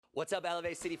What's up,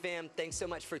 Elevate City fam? Thanks so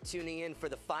much for tuning in for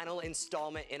the final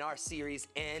installment in our series,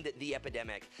 End the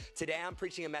Epidemic. Today, I'm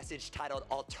preaching a message titled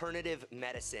Alternative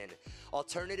Medicine.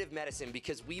 Alternative medicine,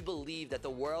 because we believe that the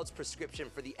world's prescription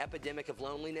for the epidemic of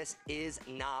loneliness is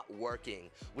not working.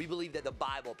 We believe that the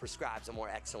Bible prescribes a more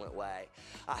excellent way.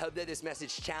 I hope that this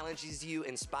message challenges you,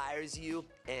 inspires you,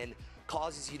 and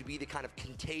causes you to be the kind of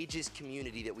contagious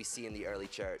community that we see in the early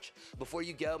church. Before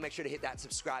you go, make sure to hit that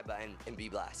subscribe button and be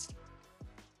blessed.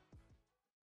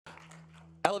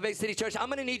 Elevate City Church, I'm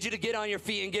going to need you to get on your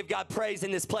feet and give God praise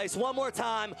in this place one more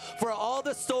time for all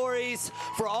the stories,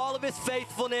 for all of his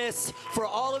faithfulness, for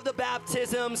all of the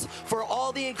baptisms, for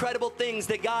all the incredible things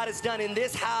that God has done in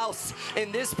this house,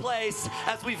 in this place,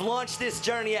 as we've launched this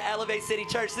journey at Elevate City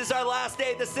Church. This is our last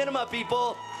day at the cinema,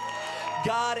 people.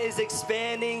 God is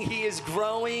expanding. He is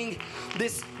growing.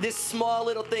 This small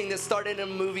little thing that started in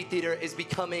a movie theater is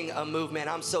becoming a movement.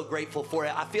 I'm so grateful for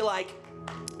it. I feel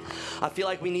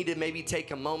like we need to maybe take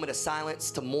a moment of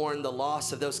silence to mourn the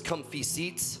loss of those comfy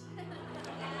seats.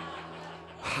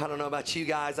 I don't know about you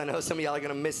guys. I know some of y'all are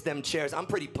going to miss them chairs. I'm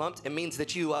pretty pumped. It means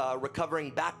that you recovering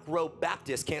back row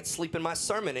Baptists can't sleep in my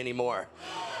sermon anymore.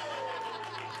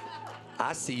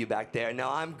 I see you back there. No,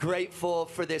 I'm grateful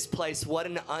for this place. What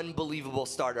an unbelievable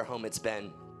starter home it's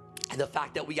been. The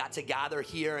fact that we got to gather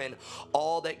here and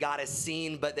all that God has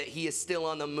seen, but that he is still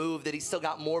on the move, that he's still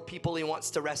got more people he wants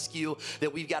to rescue,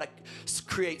 that we've got to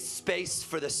create space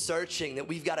for the searching, that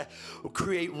we've got to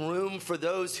create room for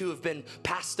those who have been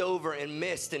passed over and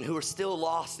missed and who are still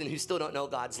lost and who still don't know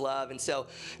God's love. And so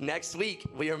next week,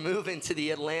 we are moving to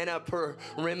the Atlanta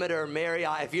Perimeter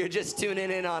Marriott. If you're just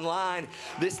tuning in online,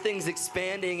 this thing's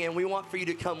expanding and we want for you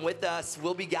to come with us.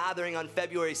 We'll be gathering on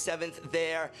February 7th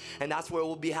there, and that's where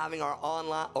we'll be having our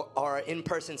online or our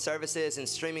in-person services and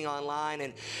streaming online.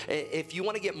 And if you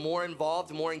want to get more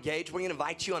involved, more engaged, we're going to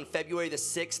invite you on February the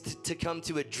 6th to come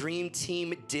to a Dream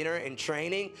Team dinner and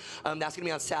training. That's going to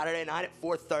be on Saturday night at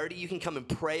 4:30. You can come and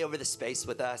pray over the space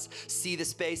with us, see the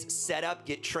space set up,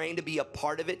 get trained to be a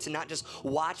part of it, to not just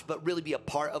watch, but really be a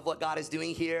part of what God is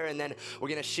doing here. And then we're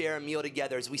going to share a meal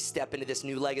together as we step into this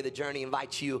new leg of the journey.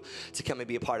 Invite you to come and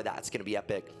be a part of that. It's going to be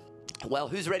epic. Well,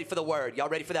 who's ready for the word? Y'all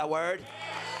ready for that word?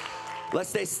 Let's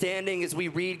stay standing as we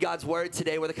read God's word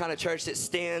today. We're the kind of church that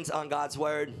stands on God's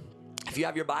word. If you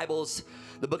have your Bibles,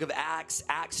 the book of Acts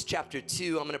chapter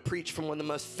 2, I'm going to preach from one of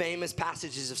the most famous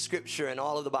passages of scripture in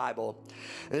all of the Bible.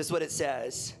 And this is what it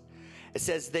says. It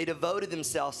says, they devoted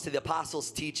themselves to the apostles'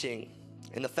 teaching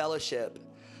and the fellowship,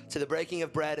 to the breaking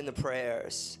of bread and the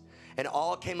prayers. And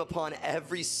all came upon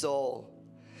every soul.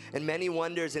 And many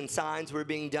wonders and signs were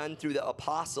being done through the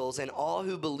apostles, and all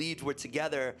who believed were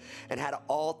together and had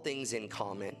all things in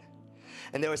common.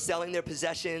 And they were selling their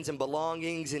possessions and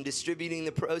belongings and distributing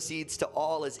the proceeds to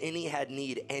all as any had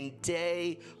need. And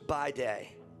day by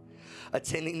day,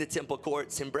 attending the temple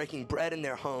courts and breaking bread in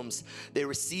their homes, they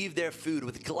received their food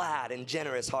with glad and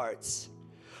generous hearts,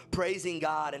 praising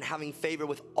God and having favor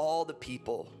with all the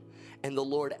people. And the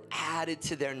Lord added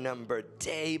to their number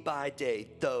day by day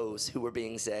those who were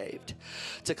being saved.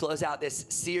 To close out this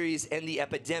series, End the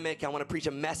Epidemic, I want to preach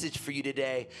a message for you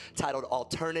today titled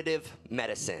Alternative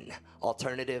Medicine.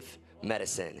 Alternative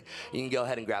Medicine. You can go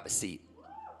ahead and grab a seat.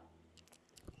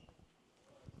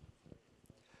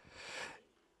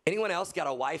 Anyone else got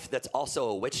a wife that's also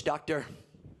a witch doctor?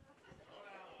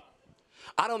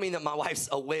 I don't mean that my wife's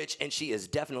a witch and she is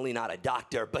definitely not a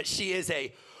doctor, but she is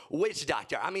a witch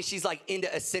doctor. I mean, she's like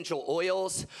into essential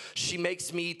oils. She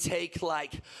makes me take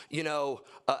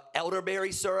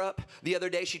elderberry syrup. The other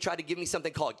day, she tried to give me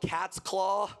something called cat's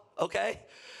claw, okay?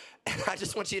 And I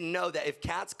just want you to know that if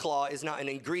cat's claw is not an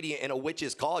ingredient in a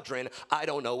witch's cauldron, I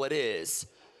don't know what is.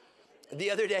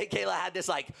 The other day, Kayla had this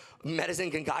like medicine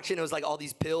concoction. It was like all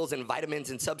these pills and vitamins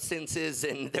and substances.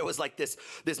 And there was like this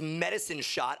medicine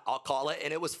shot, I'll call it.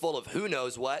 And it was full of who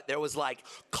knows what. There was like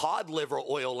cod liver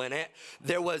oil in it.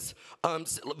 There was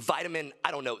vitamin,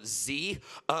 Z.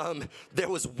 There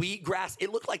was wheatgrass.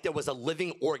 It looked like there was a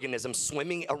living organism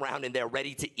swimming around in there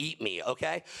ready to eat me,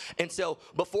 okay? And so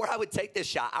before I would take this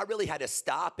shot, I really had to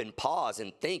stop and pause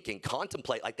and think and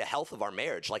contemplate like the health of our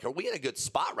marriage. Like, are we in a good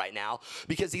spot right now?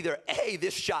 Because either A,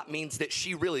 this shot means that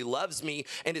she really loves me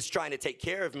and is trying to take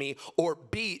care of me, or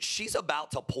B, she's about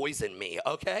to poison me,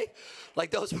 okay? Like,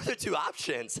 those were the two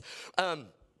options.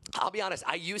 I'll be honest,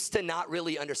 I used to not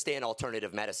really understand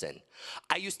alternative medicine.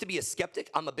 I used to be a skeptic.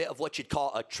 I'm a bit of what you'd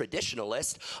call a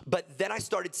traditionalist, but then I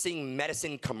started seeing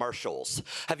medicine commercials.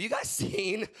 Have you guys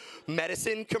seen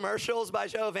medicine commercials by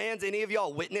show of hands? Any of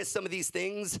y'all witnessed some of these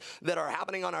things that are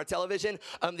happening on our television?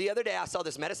 The other day I saw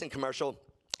this medicine commercial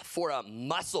for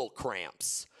muscle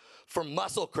cramps. for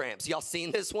muscle cramps. Y'all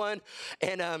seen this one?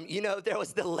 And, there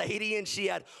was the lady and she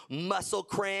had muscle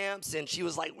cramps and she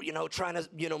was like, trying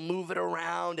to, move it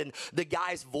around. And the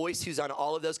guy's voice who's on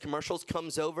all of those commercials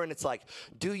comes over and it's like,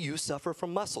 do you suffer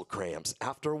from muscle cramps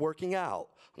after working out?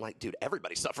 I'm like, dude,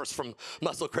 everybody suffers from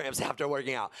muscle cramps after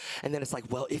working out. And then it's like,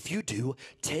 well, if you do,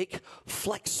 take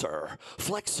Flexor.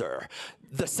 Flexor.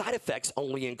 The side effects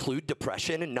only include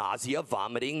depression and nausea,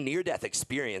 vomiting, near-death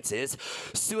experiences,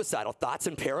 suicidal thoughts,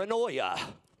 and paranoia.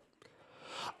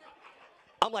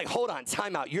 I'm like, hold on,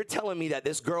 time out. You're telling me that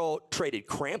this girl traded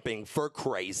cramping for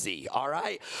crazy, all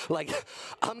right? Like,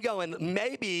 I'm going,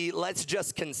 maybe let's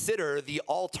just consider the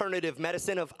alternative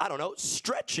medicine of, I don't know,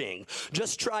 stretching.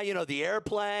 Just try, the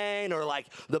airplane or like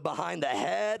the behind the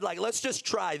head. Like, let's just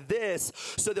try this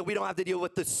so that we don't have to deal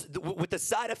with the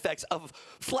side effects of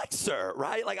Flexor,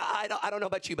 right? Like, I don't know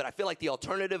about you, but I feel like the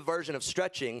alternative version of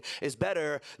stretching is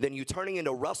better than you turning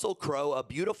into Russell Crowe, a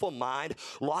beautiful mind,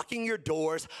 locking your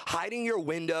doors, hiding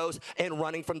your windows, and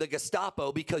running from the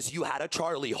Gestapo because you had a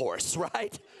Charlie horse,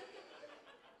 right?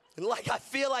 And like, I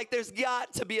feel like there's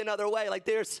got to be another way. Like,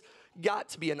 there's got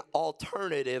to be an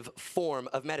alternative form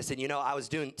of medicine. I was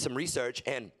doing some research,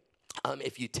 and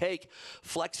if you take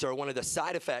Flexor, one of the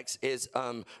side effects is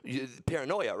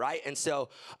paranoia, right? And so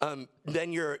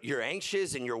then you're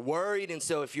anxious and you're worried. And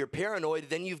so if you're paranoid,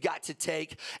 then you've got to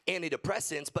take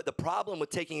antidepressants. But the problem with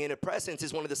taking antidepressants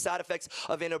is one of the side effects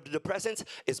of antidepressants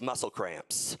is muscle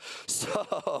cramps.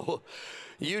 So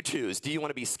you choose. Do you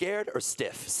want to be scared or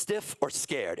stiff? Stiff or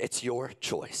scared? It's your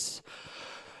choice.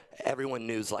 Everyone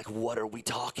knows, like, what are we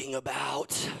talking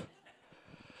about?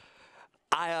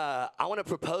 I want to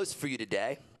propose for you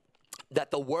today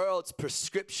that the world's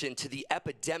prescription to the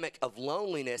epidemic of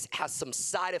loneliness has some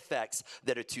side effects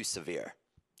that are too severe.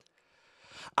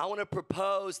 I want to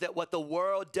propose that what the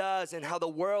world does and how the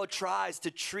world tries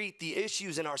to treat the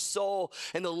issues in our soul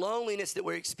and the loneliness that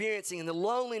we're experiencing and the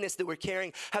loneliness that we're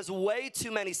carrying has way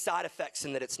too many side effects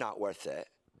and that it's not worth it.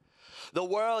 The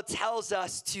world tells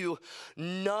us to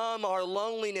numb our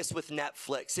loneliness with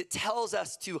Netflix. It tells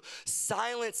us to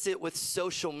silence it with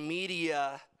social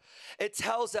media. It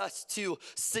tells us to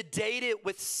sedate it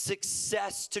with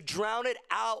success, to drown it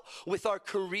out with our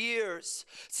careers.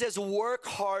 It says work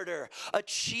harder,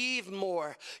 achieve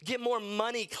more, get more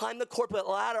money, climb the corporate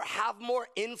ladder, have more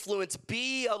influence,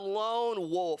 be a lone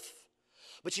wolf.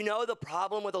 But the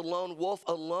problem with a lone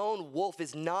wolf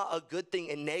is not a good thing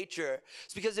in nature.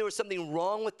 It's because there was something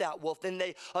wrong with that wolf. Then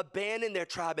they abandoned their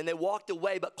tribe and they walked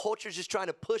away, but culture's just trying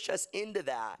to push us into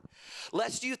that.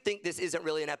 Lest you think this isn't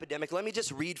really an epidemic, let me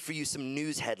just read for you some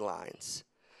news headlines.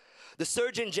 The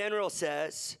Surgeon General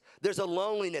says there's a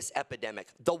loneliness epidemic,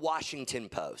 the Washington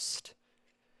Post.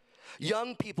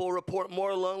 Young people report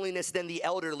more loneliness than the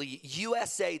elderly,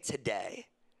 USA Today.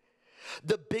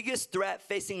 The biggest threat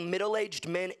facing middle-aged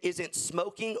men isn't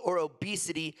smoking or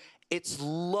obesity, it's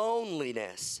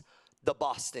loneliness, the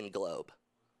Boston Globe.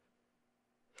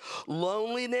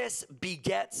 Loneliness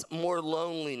begets more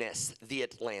loneliness, the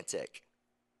Atlantic.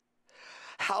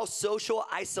 How social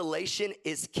isolation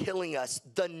is killing us,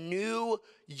 the New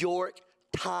York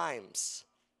Times.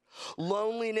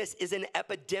 Loneliness is an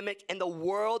epidemic and the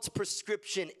world's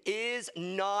prescription is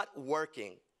not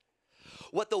working.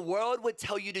 What the world would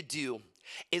tell you to do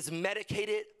is medicate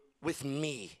it with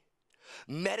me.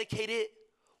 Medicate it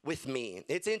with me.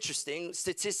 It's interesting,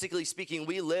 statistically speaking,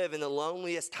 we live in the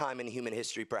loneliest time in human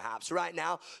history, perhaps. Right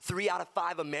now, 3 out of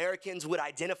 5 Americans would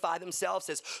identify themselves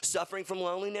as suffering from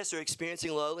loneliness or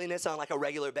experiencing loneliness on like a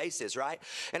regular basis, right?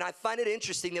 And I find it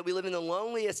interesting that we live in the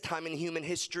loneliest time in human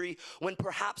history when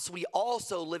perhaps we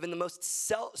also live in the most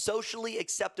socially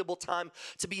acceptable time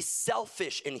to be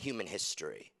selfish in human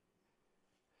history.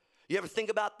 You ever think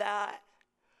about that?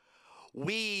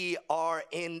 We are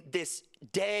in this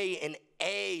day and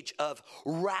age of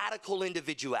radical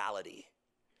individuality.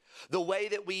 The way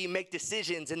that we make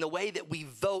decisions and the way that we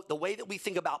vote, the way that we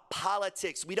think about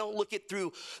politics, we don't look it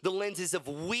through the lenses of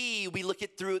we look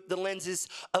it through the lenses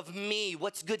of me.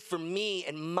 What's good for me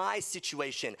and my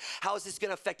situation? How is this going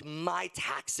to affect my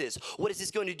taxes? What is this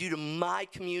going to do to my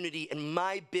community and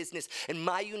my business and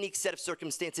my unique set of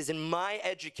circumstances and my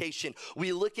education?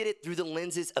 We look at it through the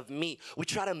lenses of me. We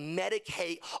try to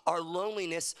medicate our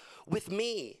loneliness with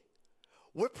me.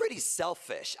 We're pretty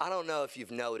selfish. I don't know if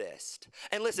you've noticed.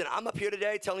 And listen, I'm up here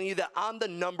today telling you that I'm the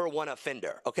number one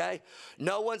offender, okay?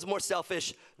 No one's more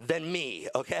selfish than me,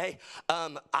 okay?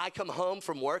 I come home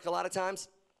from work a lot of times,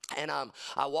 And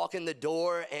I walk in the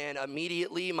door, and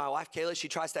immediately my wife, Kayla, she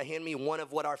tries to hand me one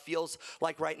of what our feels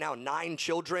like right now, 9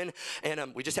 children.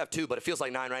 And we just have 2, but it feels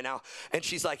like 9 right now. And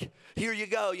she's like, here you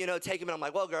go, take them. And I'm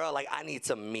like, well, girl, like, I need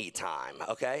some me time,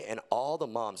 okay? And all the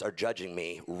moms are judging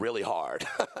me really hard.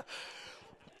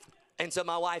 And so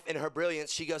my wife, in her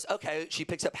brilliance, she goes, okay, she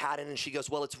picks up Haddon and she goes,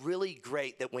 well, it's really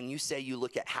great that when you say you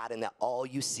look at Haddon, that all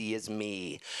you see is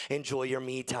me. Enjoy your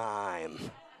me time.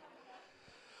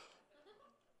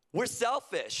 We're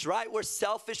selfish, right? We're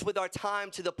selfish with our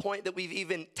time to the point that we've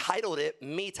even titled it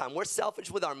me time. We're selfish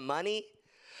with our money.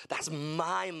 That's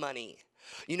my money.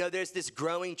 There's this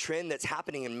growing trend that's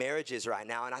happening in marriages right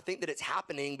now, and I think that it's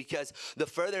happening because the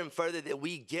further and further that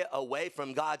we get away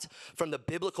from the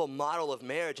biblical model of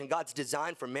marriage and God's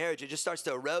design for marriage, it just starts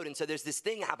to erode. And so there's this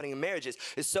thing happening in marriages.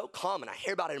 It's so common. I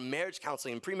hear about it in marriage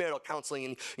counseling and premarital counseling,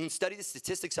 and you can study the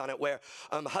statistics on it, where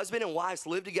husband and wives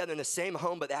live together in the same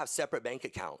home, but they have separate bank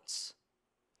accounts.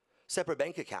 Separate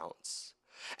bank accounts.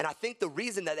 And I think the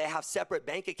reason that they have separate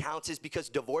bank accounts is because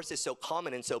divorce is so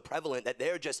common and so prevalent that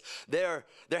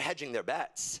they're hedging their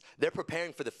bets. They're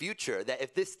preparing for the future, that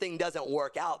if this thing doesn't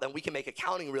work out, then we can make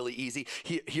accounting really easy.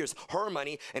 Here's her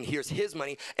money and here's his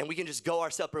money, and we can just go our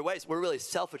separate ways. We're really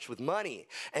selfish with money.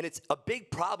 And it's a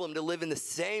big problem to live in the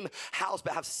same house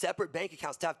but have separate bank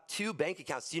accounts, to have 2 bank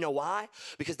accounts. Do you know why?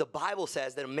 Because the Bible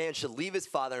says that a man should leave his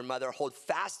father and mother, hold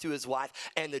fast to his wife,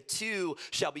 and the 2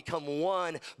 shall become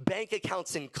one, bank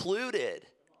accounts included.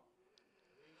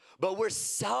 But we're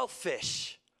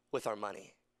selfish with our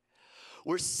money.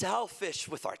 We're selfish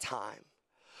with our time.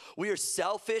 We are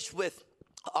selfish with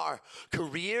our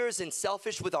careers and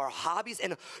selfish with our hobbies.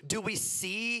 And do we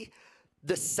see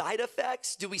the side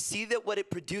effects? Do we see that what it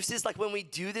produces, like when we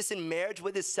do this in marriage,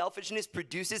 what this selfishness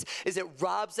produces is it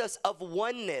robs us of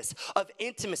oneness, of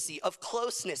intimacy, of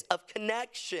closeness, of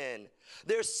connection.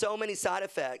 There's so many side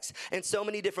effects and so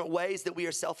many different ways that we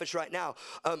are selfish right now.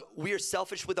 We are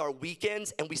selfish with our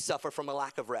weekends, and we suffer from a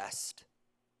lack of rest.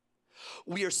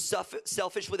 We are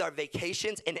selfish with our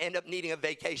vacations and end up needing a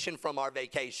vacation from our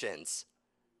vacations.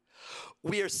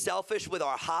 We are selfish with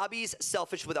our hobbies,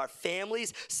 selfish with our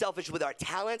families, selfish with our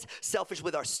talents, selfish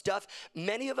with our stuff.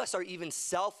 Many of us are even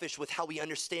selfish with how we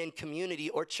understand community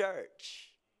or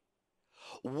church.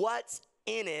 What's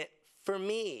in it for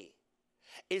me?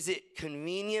 Is it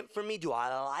convenient for me? Do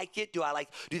I like it? Do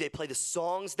they play the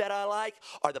songs that I like?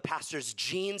 Are the pastor's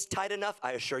jeans tight enough?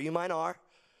 I assure you mine are.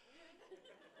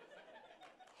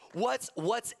 What's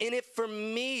in it for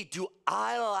me? Do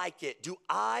I like it? Do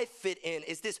I fit in?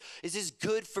 Is this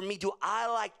good for me? Do I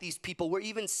like these people? We're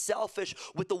even selfish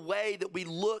with the way that we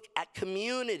look at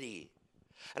community.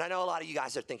 And I know a lot of you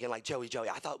guys are thinking like, Joey,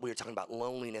 I thought we were talking about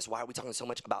loneliness. Why are we talking so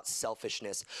much about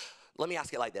selfishness? Let me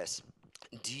ask it like this.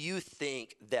 Do you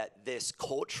think that this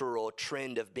cultural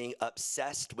trend of being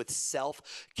obsessed with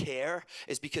self-care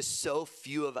is because so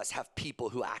few of us have people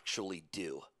who actually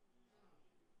do?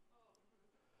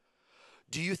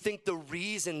 Do you think the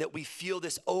reason that we feel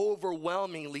this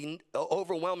overwhelming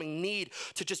need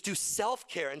to just do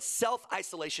self-care and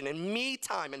self-isolation and me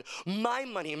time and my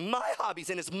money and my hobbies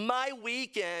and it's my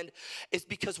weekend is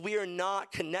because we are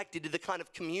not connected to the kind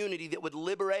of community that would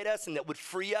liberate us and that would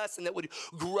free us and that would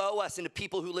grow us into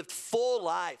people who lived full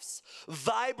lives,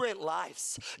 vibrant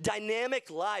lives, dynamic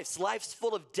lives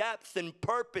full of depth and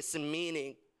purpose and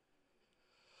meaning?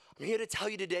 I'm here to tell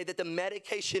you today that the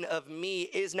medication of me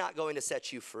is not going to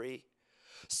set you free.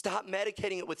 Stop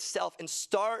medicating it with self and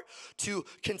start to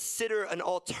consider an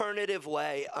alternative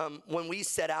way. When we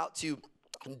set out to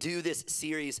do this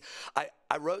series,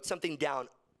 I wrote something down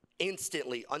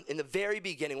instantly in the very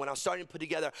beginning when I was starting to put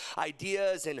together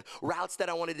ideas and routes that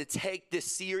I wanted to take this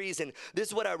series. And this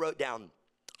is what I wrote down.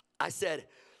 I said,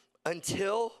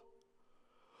 until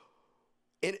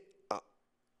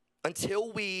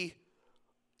we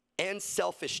end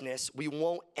selfishness, we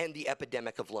won't end the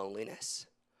epidemic of loneliness.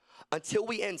 Until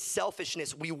we end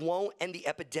selfishness, we won't end the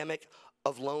epidemic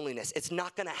of loneliness. It's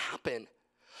not going to happen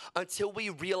until we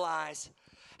realize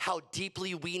how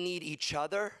deeply we need each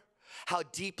other, how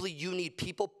deeply you need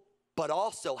people, but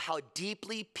also how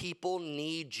deeply people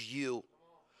need you.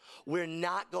 We're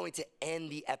not going to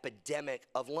end the epidemic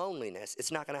of loneliness.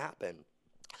 It's not going to happen.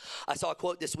 I saw a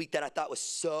quote this week that I thought was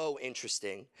so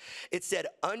interesting. It said,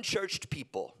 unchurched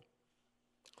people,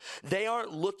 they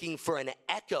aren't looking for an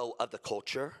echo of the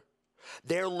culture.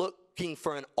 They're looking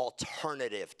for an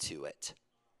alternative to it.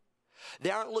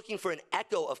 They aren't looking for an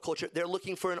echo of culture. They're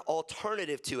looking for an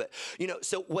alternative to it. You know,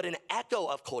 so what an echo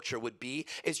of culture would be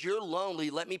is you're lonely,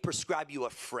 let me prescribe you a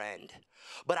friend.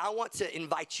 But I want to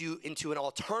invite you into an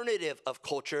alternative of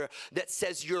culture that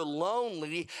says you're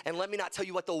lonely, and let me not tell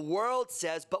you what the world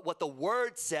says, but what the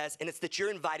word says, and it's that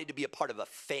you're invited to be a part of a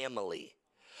family.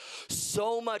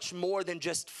 So much more than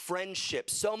just friendship,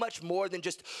 so much more than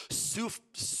just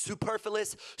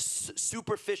superfluous,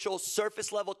 superficial,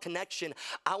 surface level connection.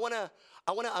 I want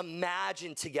to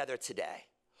imagine together today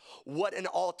what an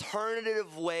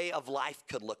alternative way of life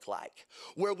could look like,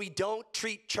 where we don't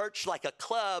treat church like a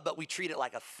club, but we treat it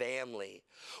like a family,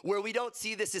 where we don't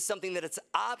see this as something that it's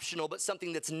optional, but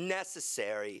something that's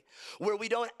necessary, where we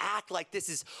don't act like this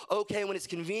is okay when it's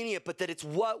convenient, but that it's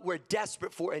what we're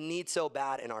desperate for and need so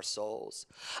bad in our souls.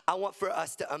 I want for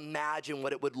us to imagine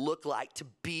what it would look like to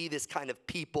be this kind of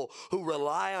people who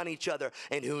rely on each other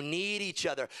and who need each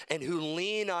other and who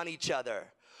lean on each other.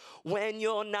 When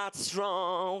you're not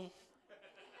strong.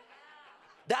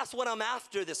 That's what I'm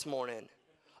after this morning.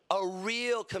 A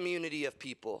real community of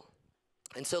people.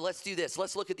 And so let's do this.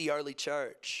 Let's look at the early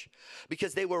church,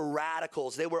 because they were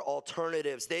radicals. They were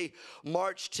alternatives. They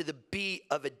marched to the beat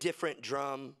of a different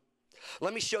drum.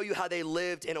 Let me show you how they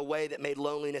lived in a way that made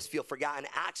loneliness feel forgotten.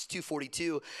 Acts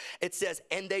 2:42, it says,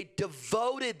 and they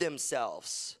devoted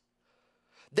themselves.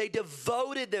 They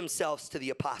devoted themselves to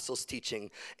the apostles'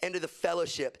 teaching and to the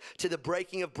fellowship, to the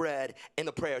breaking of bread and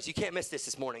the prayers. You can't miss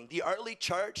this morning. The early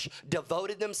church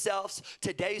devoted themselves.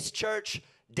 Today's church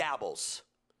dabbles.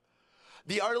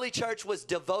 The early church was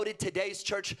devoted. Today's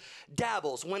church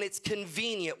dabbles when it's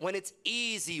convenient, when it's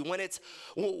easy, when it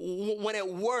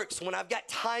works, when I've got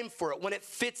time for it, when it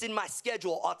fits in my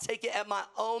schedule. I'll take it at my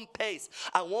own pace.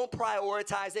 I won't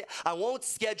prioritize it. I won't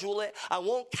schedule it. I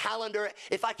won't calendar it.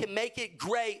 If I can make it,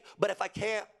 great. But if I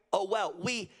can't, oh well.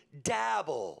 We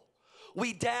dabble.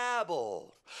 We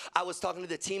dabble. I was talking to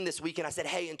the team this week and I said,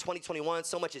 hey, in 2021,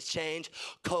 so much has changed.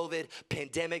 COVID,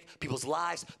 pandemic, people's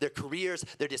lives, their careers,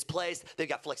 they're displaced. They've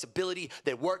got flexibility.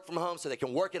 They work from home so they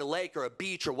can work at a lake or a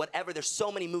beach or whatever. There's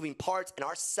so many moving parts in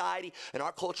our society and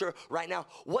our culture right now.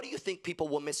 What do you think people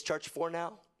will miss church for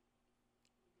now?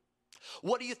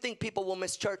 What do you think people will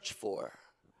miss church for?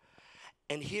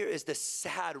 And here is the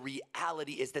sad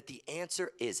reality, is that the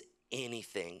answer is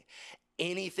anything.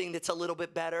 Anything that's a little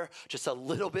bit better, just a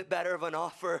little bit better of an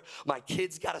offer. My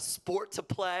kids got a sport to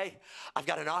play. I've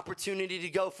got an opportunity to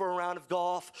go for a round of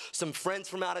golf. Some friends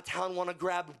from out of town want to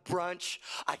grab brunch.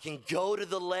 I can go to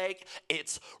the lake.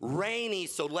 It's rainy,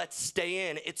 so let's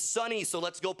stay in. It's sunny, so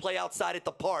let's go play outside at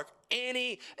the park.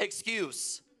 Any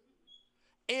excuse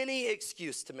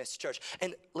to miss church.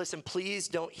 And listen, please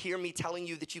don't hear me telling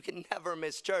you that you can never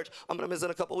miss church. I'm going to miss in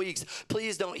a couple weeks.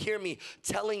 Please don't hear me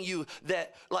telling you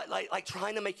that, like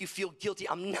trying to make you feel guilty.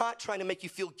 I'm not trying to make you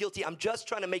feel guilty. I'm just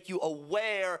trying to make you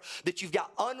aware that you've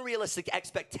got unrealistic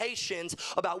expectations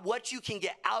about what you can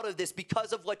get out of this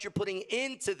because of what you're putting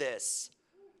into this.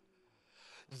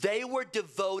 They were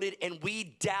devoted and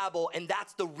we dabble, and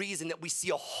that's the reason that we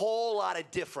see a whole lot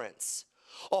of difference.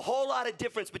 A whole lot of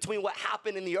difference between what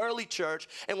happened in the early church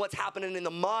and what's happening in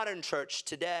the modern church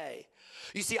today.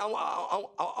 You see, I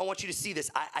want you to see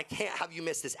this. I can't have you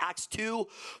miss this. Acts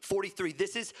 2:43.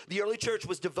 This is, the early church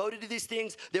was devoted to these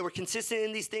things. They were consistent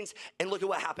in these things. And look at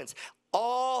what happens.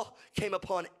 All came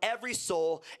upon every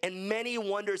soul, and many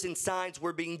wonders and signs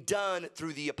were being done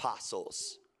through the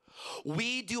apostles.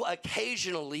 We do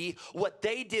occasionally what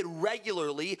they did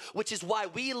regularly, which is why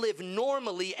we live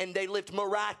normally and they lived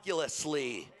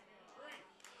miraculously.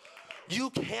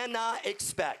 You cannot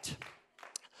expect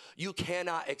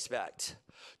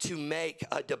to make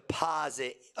a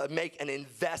deposit, make an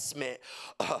investment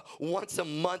once a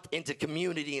month into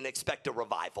community and expect a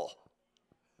revival.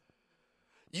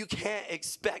 You can't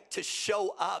expect to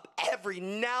show up every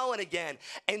now and again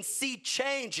and see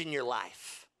change in your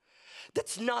life.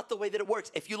 That's not the way that it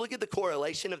works. If you look at the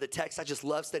correlation of the text, I just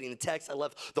love studying the text. I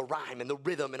love the rhyme and the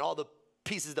rhythm and all the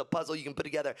pieces of the puzzle you can put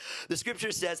together. The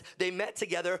scripture says they met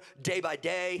together day by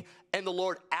day, and the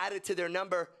Lord added to their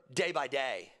number day by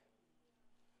day.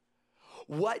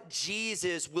 What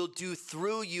Jesus will do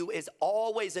through you is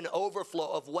always an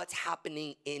overflow of what's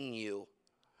happening in you.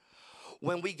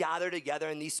 When we gather together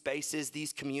in these spaces,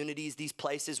 these communities, these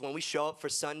places, when we show up for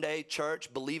Sunday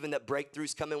church, believing that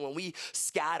breakthroughs come in, when we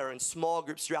scatter in small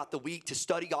groups throughout the week to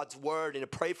study God's word and to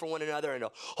pray for one another and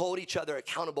to hold each other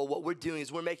accountable, what we're doing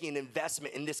is we're making an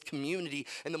investment in this community.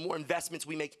 And the more investments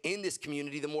we make in this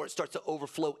community, the more it starts to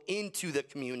overflow into the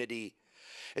community.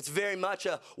 It's very much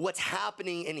what's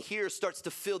happening in here starts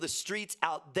to fill the streets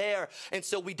out there. And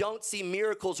so we don't see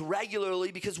miracles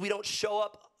regularly because we don't show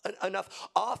up enough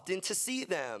often to see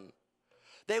them.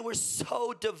 They were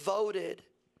so devoted,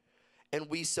 and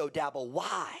we so dabble.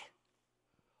 Why?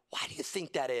 Why do you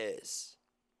think that is?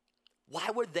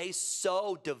 Why were they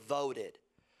so devoted,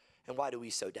 and why do we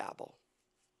so dabble?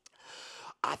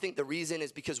 I think the reason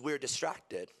is because we're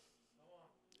distracted.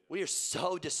 We are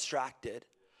so distracted.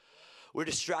 We're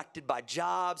distracted by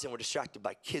jobs, and we're distracted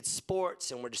by kids'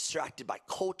 sports, and we're distracted by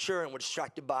culture, and we're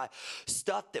distracted by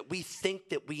stuff that we think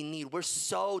that we need. We're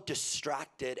so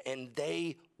distracted, and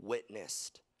they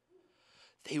witnessed.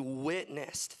 They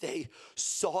witnessed. They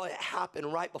saw it happen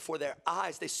right before their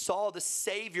eyes. They saw the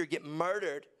Savior get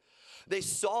murdered. They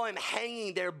saw him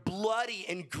hanging there bloody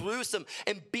and gruesome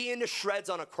and being to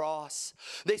shreds on a cross.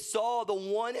 They saw the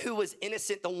one who was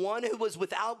innocent, the one who was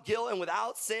without guilt and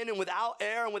without sin and without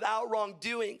error and without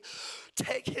wrongdoing,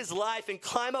 take his life and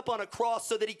climb up on a cross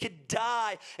so that he could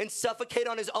die and suffocate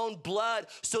on his own blood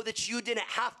so that you didn't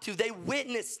have to. They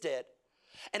witnessed it.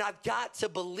 And I've got to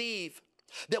believe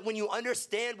that when you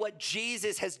understand what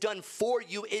Jesus has done for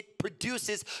you, it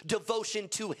produces devotion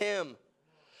to him.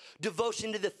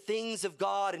 Devotion to the things of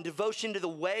God, and devotion to the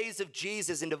ways of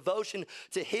Jesus, and devotion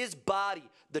to his body,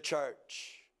 the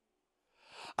church.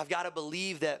 I've got to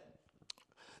believe that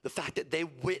the fact that they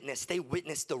witnessed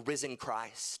the risen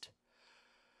Christ.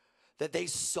 That they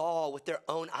saw with their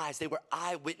own eyes. They were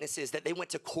eyewitnesses, that they went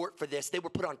to court for this. They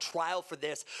were put on trial for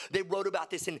this. They wrote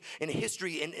about this in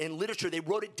history and in literature. They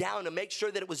wrote it down to make sure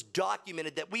that it was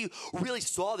documented, that we really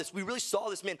saw this. We really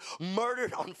saw this man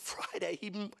murdered on Friday.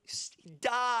 He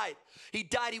died. He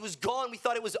died. He was gone. We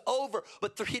thought it was over.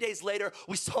 But 3 days later,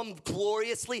 we saw him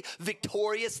gloriously,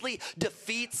 victoriously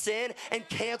defeat sin and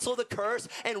cancel the curse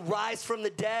and rise from the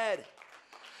dead.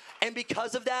 And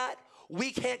because of that,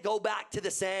 we can't go back to the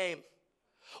same.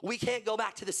 We can't go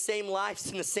back to the same lives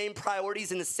and the same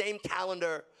priorities and the same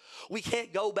calendar. We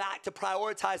can't go back to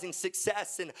prioritizing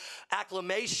success and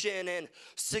acclamation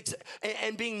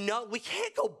and being known. We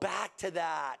can't go back to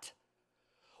that.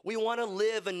 We want to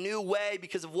live a new way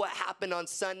because of what happened on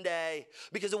Sunday.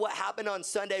 Because of what happened on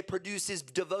Sunday produces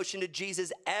devotion to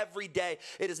Jesus every day.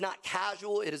 It is not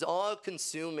casual. It is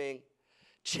all-consuming.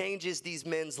 Changes these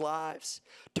men's lives.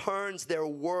 Turns their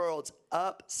worlds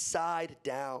upside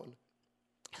down.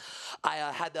 I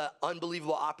had the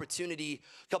unbelievable opportunity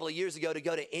a couple of years ago to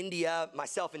go to India,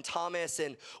 myself and Thomas,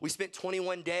 and we spent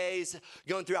 21 days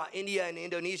going throughout India and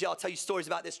Indonesia. I'll tell you stories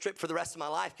about this trip for the rest of my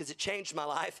life because it changed my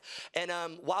life. And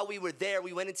while we were there,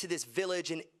 we went into this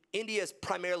village, and India is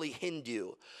primarily Hindu.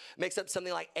 It makes up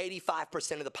something like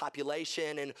 85% of the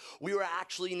population, and we were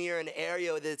actually near an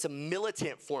area that's a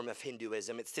militant form of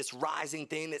Hinduism. It's this rising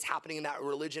thing that's happening in that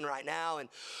religion right now, and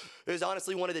it was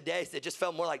honestly one of the days that just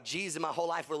felt more like Jesus in my whole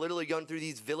life. We're literally going through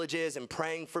these villages and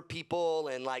praying for people,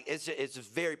 and like it's just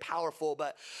very powerful.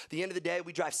 But at the end of the day,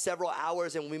 we drive several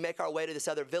hours, and we make our way to this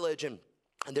other village, and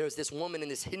there's this woman in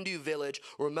this Hindu village,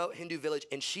 remote Hindu village,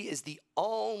 and she is the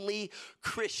only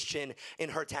Christian in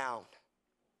her town.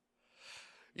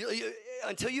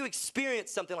 Until you experience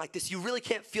something like this, you really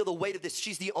can't feel the weight of this.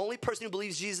 She's the only person who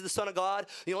believes Jesus is the Son of God,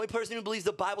 the only person who believes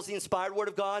the Bible's the inspired word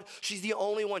of God. She's the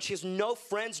only one. She has no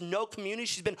friends, no community.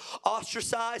 She's been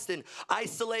ostracized and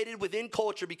isolated within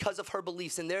culture because of her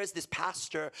beliefs. And there's this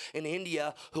pastor in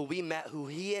India who we met, who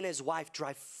he and his wife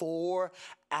drive 4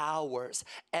 hours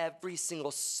every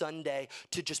single Sunday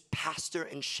to just pastor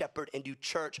and shepherd and do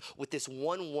church with this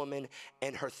one woman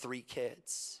and her 3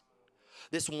 kids.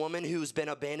 This woman who's been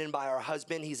abandoned by her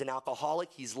husband, he's an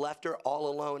alcoholic, he's left her all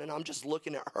alone, and I'm just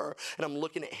looking at her, and I'm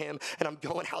looking at him, and I'm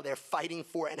going how they're fighting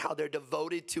for it and how they're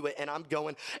devoted to it, and I'm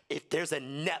going, if there's a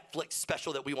Netflix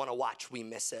special that we want to watch, we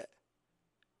miss it.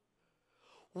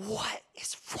 What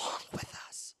is wrong with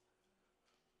us?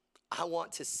 I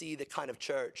want to see the kind of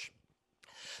church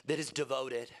that is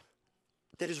devoted,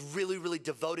 that is really, really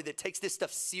devoted, that takes this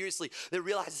stuff seriously, that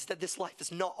realizes that this life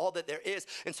is not all that there is,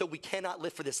 and so we cannot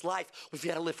live for this life. We've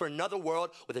got to live for another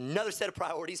world with another set of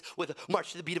priorities, with a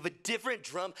march to the beat of a different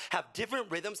drum, have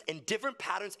different rhythms and different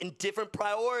patterns and different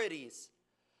priorities.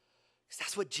 Because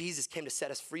that's what Jesus came to set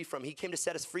us free from. He came to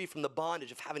set us free from the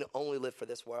bondage of having to only live for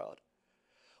this world.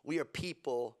 We are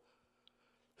people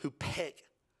who pick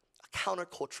a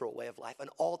countercultural way of life, an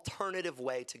alternative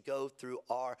way to go through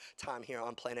our time here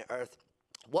on planet Earth.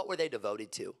 What were they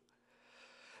devoted to?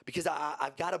 Because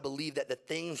I've got to believe that the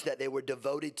things that they were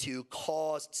devoted to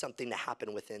caused something to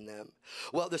happen within them.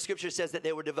 Well, the scripture says that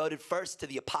they were devoted first to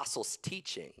the apostles'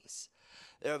 teachings.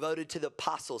 They were devoted to the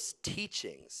apostles'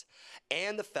 teachings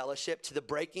and the fellowship, to the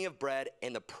breaking of bread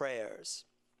and the prayers.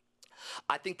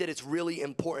 I think that it's really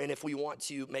important, if we want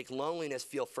to make loneliness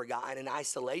feel forgotten and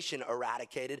isolation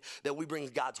eradicated, that we bring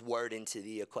God's word into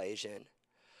the equation.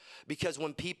 Because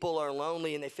when people are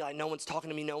lonely and they feel like no one's talking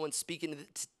to me, no one's speaking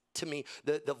to me,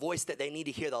 the voice that they need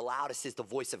to hear the loudest is the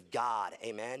voice of God.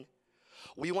 Amen.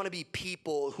 We want to be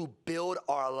people who build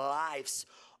our lives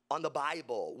on the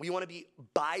Bible. We want to be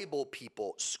Bible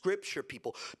people, scripture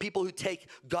people, people who take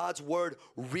God's word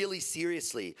really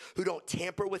seriously, who don't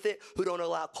tamper with it, who don't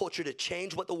allow culture to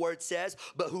change what the word says,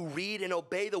 but who read and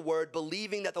obey the word,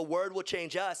 believing that the word will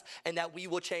change us and that we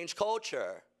will change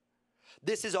culture.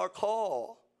 This is our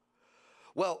call.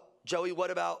 Well, Joey,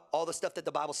 what about all the stuff that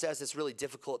the Bible says that's really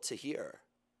difficult to hear?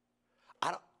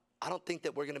 I don't think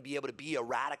that we're going to be able to be a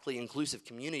radically inclusive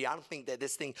community. I don't think that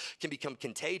this thing can become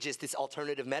contagious, this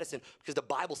alternative medicine, because the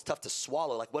Bible's tough to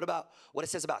swallow. Like, what about what it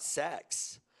says about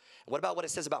sex? What about what it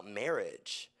says about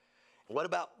marriage? What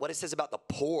about what it says about the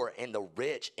poor and the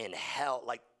rich and hell?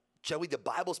 Like, Joey, the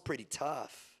Bible's pretty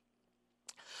tough.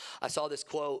 I saw this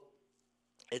quote.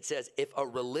 It says, if a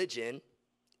religion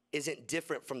isn't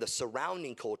different from the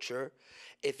surrounding culture,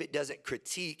 if it doesn't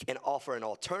critique and offer an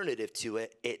alternative to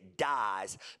it, it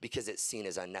dies because it's seen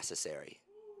as unnecessary.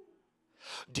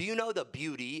 Do you know the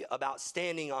beauty about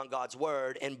standing on God's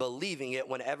word and believing it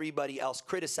when everybody else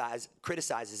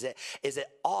criticizes it is it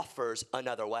offers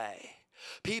another way.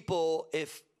 People,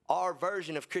 if our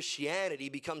version of Christianity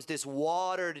becomes this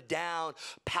watered down,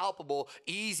 palpable,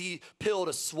 easy pill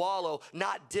to swallow,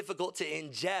 not difficult to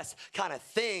ingest kind of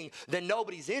thing, then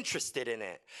nobody's interested in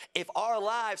it. If our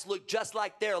lives look just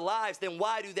like their lives, then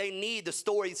why do they need the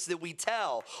stories that we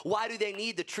tell? Why do they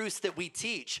need the truths that we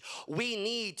teach? We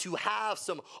need to have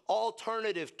some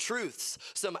alternative truths.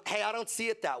 Some, hey, I don't see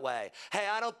it that way. Hey,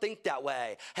 I don't think that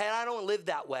way. Hey, I don't live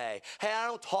that way. Hey, I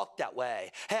don't talk that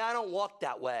way. Hey, I don't walk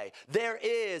that way. There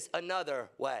is another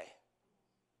way.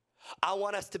 I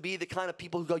want us to be the kind of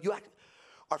people who go,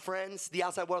 our friends, the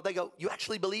outside world, they go, you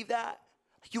actually believe that?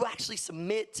 You actually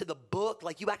submit to the book,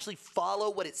 like you actually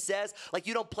follow what it says, like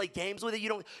you don't play games with it, you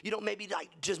don't maybe like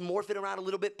just morph it around a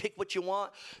little bit, pick what you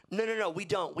want. No, we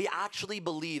don't. We actually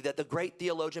believe that the great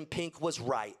theologian Pink was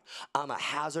right. I'm a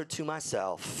hazard to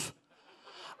myself.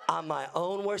 I'm my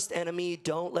own worst enemy.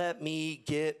 Don't let me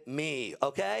get me,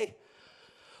 okay?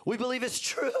 We believe it's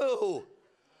true.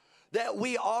 That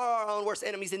we are our own worst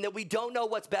enemies and that we don't know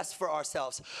what's best for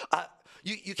ourselves.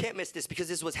 You can't miss this because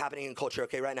this is what's happening in culture,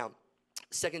 okay, right now.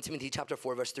 2 Timothy chapter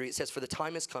 4, verse 3, it says, for the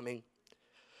time is coming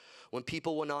when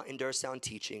people will not endure sound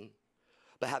teaching,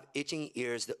 but have itching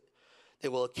ears that they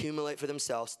will accumulate for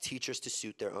themselves teachers to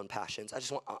suit their own passions. I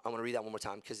want to read that one more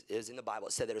time because it is in the Bible.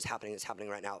 It said that it was happening. It's happening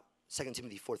right now. 2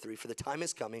 Timothy 4, 3, for the time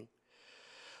is coming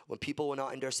when people will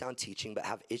not endure sound teaching, but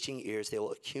have itching ears, they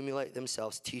will accumulate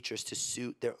themselves teachers to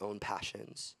suit their own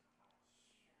passions.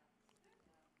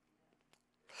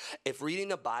 If reading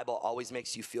the Bible always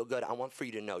makes you feel good, I want for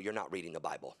you to know you're not reading the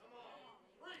Bible.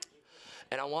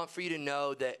 And I want for you to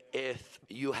know that if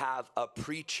you have a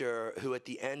preacher who at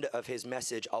the end of his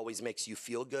message always makes you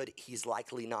feel good, he's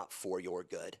likely not for your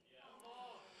good.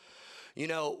 You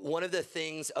know, one of the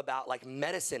things about like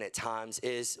medicine at times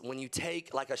is when you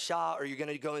take like a shot or you're going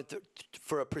to go in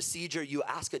for a procedure, you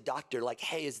ask a doctor like,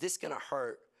 hey, is this going to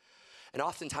hurt? And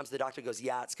oftentimes the doctor goes,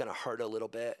 yeah, it's going to hurt a little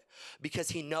bit because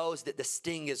he knows that the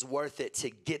sting is worth it to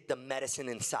get the medicine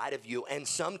inside of you. And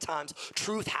sometimes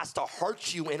truth has to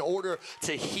hurt you in order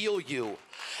to heal you.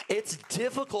 It's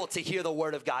difficult to hear the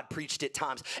word of God preached at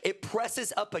times. It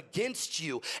presses up against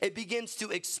you. It begins to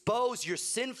expose your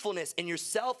sinfulness and your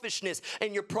selfishness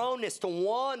and your proneness to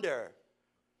wander.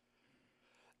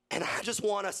 And I just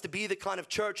want us to be the kind of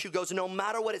church who goes, no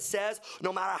matter what it says,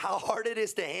 no matter how hard it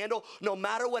is to handle, no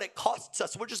matter what it costs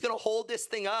us, we're just going to hold this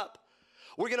thing up.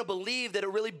 We're going to believe that it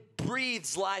really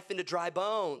breathes life into dry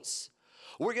bones.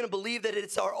 We're going to believe that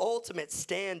it's our ultimate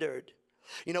standard.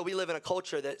 You know, we live in a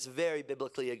culture that's very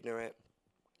biblically ignorant.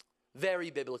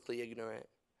 Very biblically ignorant.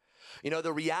 You know,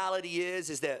 the reality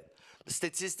is that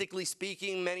statistically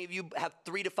speaking, many of you have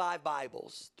 3 to 5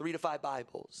 Bibles. 3 to 5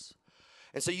 Bibles.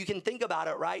 And so you can think about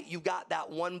it, right? You got that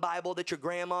one Bible that your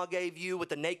grandma gave you with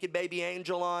the naked baby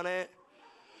angel on it.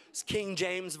 It's King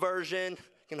James Version. You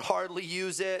can hardly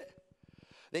use it.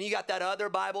 Then you got that other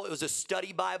Bible. It was a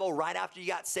study Bible right after you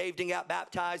got saved and got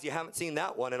baptized. You haven't seen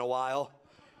that one in a while.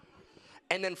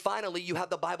 And then finally, you have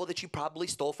the Bible that you probably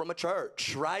stole from a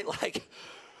church, right? Like,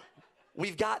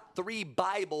 we've got 3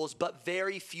 Bibles, but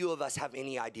very few of us have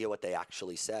any idea what they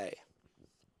actually say.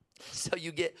 So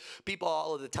you get people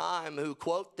all of the time who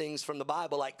quote things from the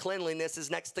Bible like cleanliness is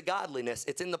next to godliness.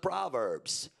 It's in the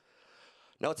Proverbs.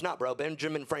 No, it's not, bro.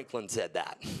 Benjamin Franklin said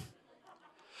that.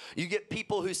 You get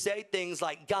people who say things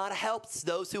like God helps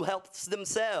those who helps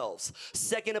themselves.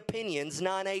 Second Opinions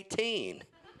 9:18.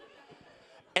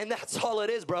 And that's all it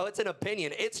is, bro. It's an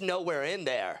opinion. It's nowhere in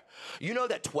there. You know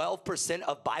that 12%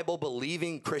 of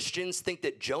Bible-believing Christians think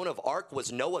that Joan of Arc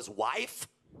was Noah's wife?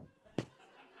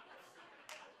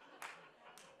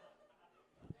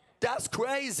 That's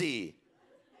crazy.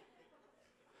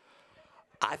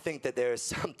 I think that there is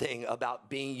something about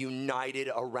being united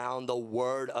around the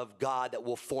Word of God that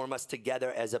will form us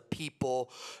together as a people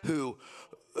who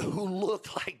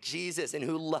look like Jesus and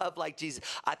who love like Jesus.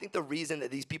 I think the reason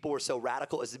that these people were so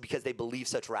radical is because they believe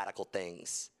such radical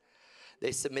things.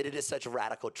 They submitted to such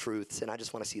radical truths, and I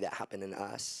just want to see that happen in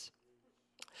us.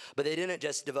 But they didn't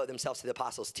just devote themselves to the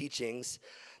apostles' teachings.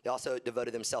 They also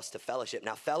devoted themselves to fellowship.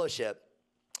 Now, fellowship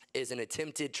is an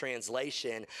attempted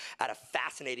translation at a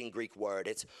fascinating Greek word.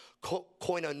 It's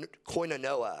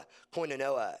koinonoa.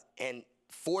 And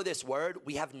for this word,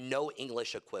 we have no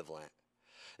English equivalent.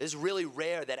 It's really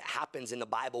rare that it happens in the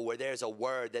Bible where there's a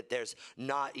word that there's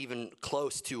not even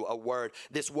close to a word.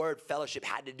 This word fellowship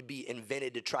had to be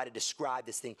invented to try to describe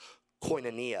this thing,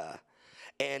 koinonia.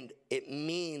 And it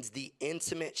means the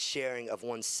intimate sharing of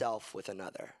oneself with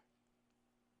another.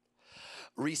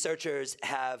 Researchers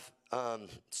have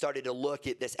started to look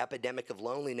at this epidemic of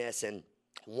loneliness, and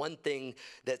one thing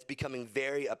that's becoming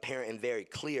very apparent and very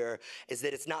clear is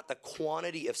that it's not the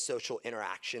quantity of social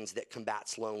interactions that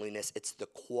combats loneliness, it's the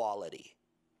quality.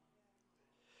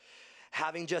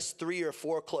 Having just 3 or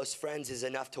 4 close friends is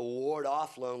enough to ward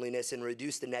off loneliness and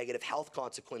reduce the negative health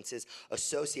consequences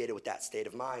associated with that state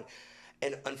of mind.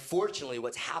 And unfortunately,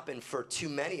 what's happened for too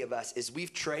many of us is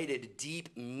we've traded deep,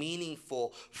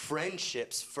 meaningful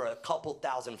friendships for a couple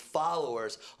thousand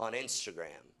followers on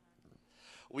Instagram.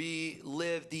 We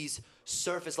live these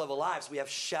surface level lives. We have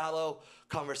shallow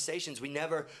conversations. We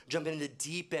never jump into the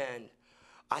deep end.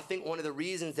 I think one of the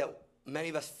reasons that many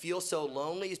of us feel so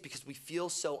lonely is because we feel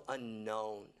so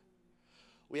unknown.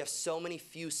 We have so many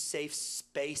few safe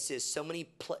spaces,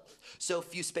 so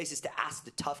few spaces to ask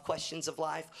the tough questions of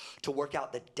life, to work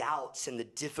out the doubts and the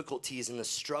difficulties and the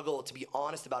struggle, to be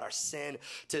honest about our sin,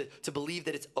 to believe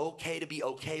that it's okay to be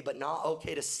okay, but not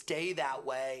okay to stay that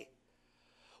way.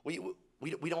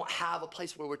 We don't have a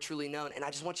place where we're truly known. And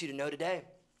I just want you to know today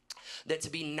that to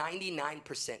be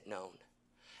 99% known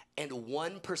and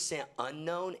 1%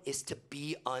 unknown is to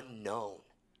be unknown.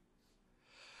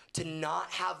 To not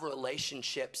have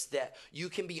relationships that you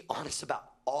can be honest about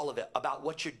all of it, about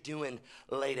what you're doing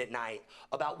late at night,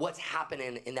 about what's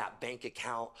happening in that bank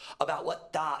account, about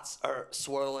what thoughts are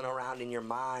swirling around in your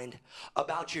mind,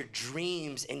 about your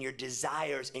dreams and your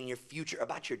desires and your future,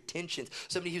 about your tensions,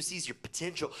 somebody who sees your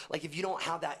potential. Like if you don't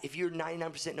have that, if you're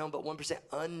 99% known but 1%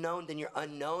 unknown, then you're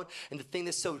unknown. And the thing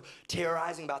that's so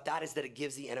terrorizing about that is that it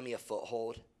gives the enemy a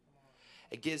foothold.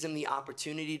 It gives him the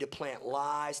opportunity to plant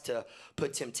lies, to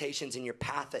put temptations in your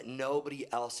path that nobody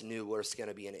else knew was going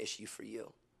to be an issue for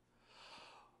you.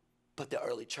 But the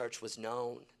early church was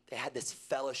known. They had this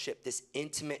fellowship, this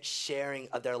intimate sharing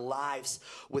of their lives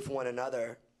with one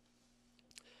another.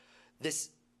 This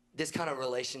kind of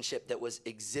relationship that was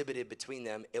exhibited between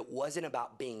them, it wasn't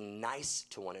about being nice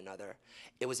to one another.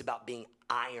 It was about being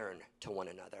iron to one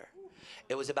another.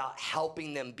 It was about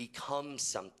helping them become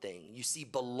something. You see,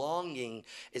 belonging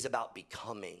is about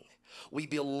becoming. We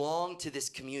belong to this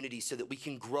community so that we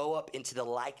can grow up into the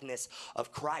likeness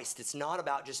of Christ. It's not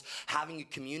about just having a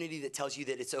community that tells you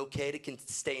that it's okay to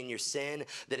stay in your sin,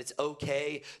 that it's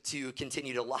okay to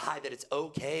continue to lie, that it's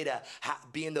okay to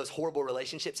be in those horrible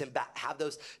relationships and have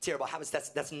those terrible habits.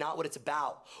 That's not what it's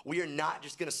about. We are not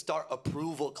just going to start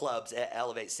approval clubs at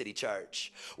Elevate City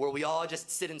Church where we all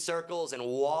just sit in circles and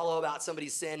wallow about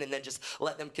somebody's sin and then just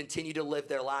let them continue to live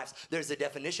their lives. There's a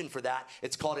definition for that.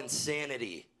 It's called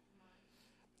insanity.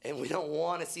 And we don't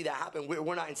want to see that happen.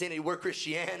 We're not insanity. We're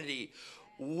Christianity.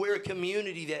 We're a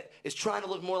community that is trying to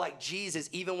look more like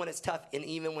Jesus even when it's tough and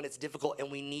even when it's difficult.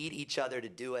 And we need each other to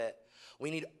do it.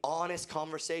 We need honest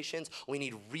conversations. We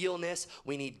need realness.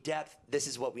 We need depth. This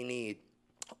is what we need.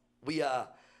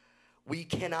 We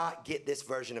cannot get this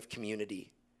version of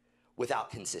community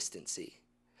without consistency.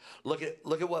 Look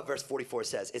at what verse 44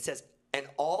 says. It says, and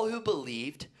all who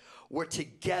believed were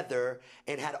together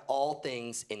and had all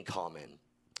things in common.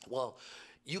 Well,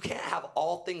 you can't have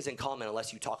all things in common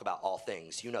unless you talk about all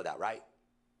things. You know that, right?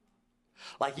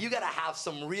 Like you got to have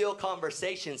some real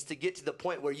conversations to get to the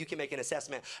point where you can make an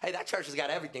assessment. Hey, that church has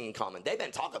got everything in common. They've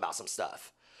been talking about some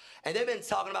stuff. And they've been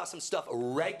talking about some stuff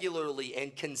regularly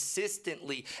and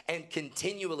consistently and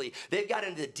continually. They've got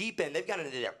into the deep end. They've got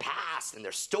into their past and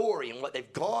their story and what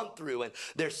they've gone through and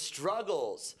their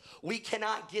struggles. We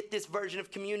cannot get this version of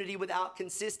community without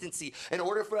consistency. In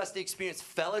order for us to experience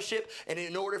fellowship and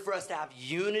in order for us to have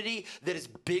unity that is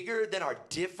bigger than our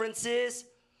differences,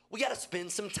 We got to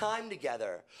spend some time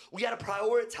together. We got to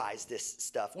prioritize this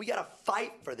stuff. We got to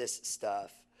fight for this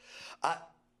stuff. I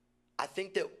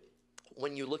think that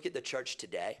when you look at the church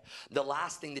today, the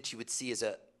last thing that you would see is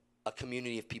a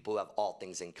community of people who have all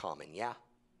things in common, yeah?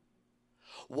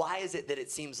 Why is it that it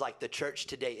seems like the church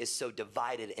today is so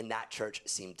divided and that church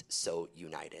seemed so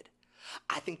united?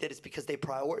 I think that it's because they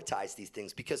prioritize these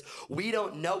things, because we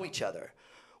don't know each other.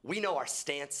 We know our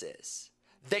stances.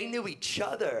 They knew each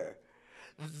other.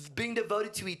 Being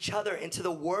devoted to each other and to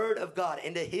the Word of God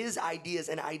and to His ideas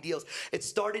and ideals. It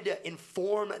started to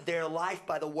inform their life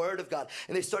by the Word of God.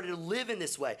 And they started to live in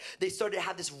this way. They started to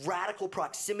have this radical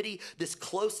proximity, this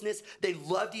closeness. They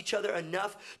loved each other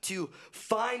enough to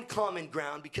find common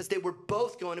ground because they were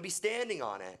both going to be standing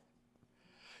on it.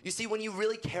 You see, when you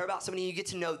really care about somebody and you get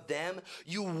to know them,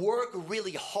 you work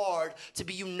really hard to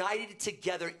be united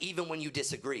together even when you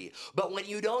disagree. But when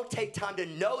you don't take time to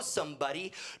know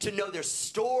somebody, to know their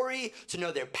story, to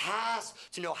know their past,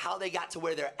 to know how they got to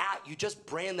where they're at, you just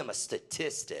brand them a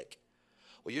statistic.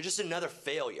 Well, you're just another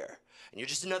failure, and you're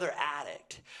just another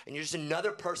addict, and you're just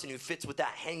another person who fits with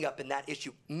that hang up and that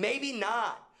issue. Maybe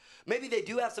not. Maybe they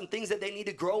do have some things that they need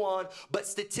to grow on, but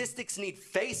statistics need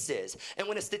faces. And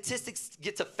when a statistic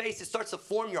gets a face, it starts to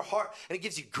form your heart, and it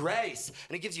gives you grace,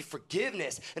 and it gives you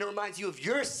forgiveness, and it reminds you of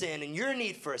your sin and your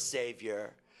need for a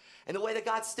Savior, and the way that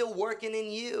God's still working in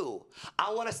you.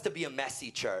 I want us to be a messy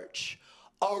church.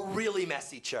 A really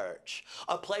messy church.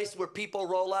 A place where people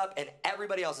roll up, and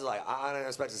everybody else is like, I don't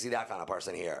expect to see that kind of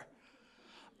person here.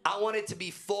 I want it to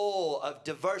be full of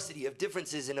diversity, of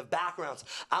differences, and of backgrounds.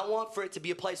 I want for it to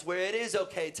be a place where it is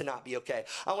okay to not be okay.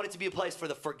 I want it to be a place for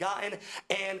the forgotten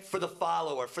and for the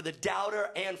follower, for the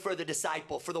doubter and for the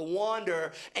disciple, for the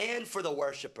wanderer and for the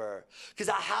worshiper. Because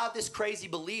I have this crazy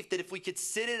belief that if we could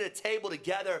sit at a table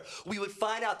together, we would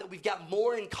find out that we've got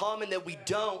more in common than we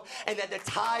don't, and that the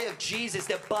tie of Jesus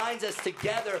that binds us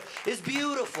together is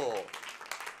beautiful.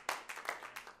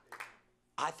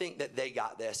 I think that they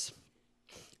got this.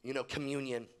 You know,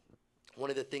 communion, one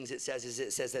of the things it says is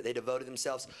it says that they devoted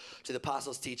themselves to the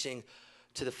apostles' teaching,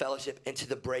 to the fellowship, and to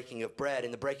the breaking of bread.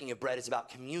 And the breaking of bread is about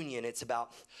communion. It's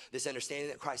about this understanding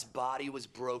that Christ's body was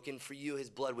broken for you. His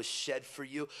blood was shed for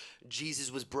you.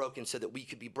 Jesus was broken so that we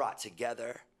could be brought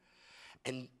together.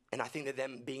 And I think that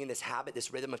them being in this habit,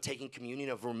 this rhythm of taking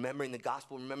communion, of remembering the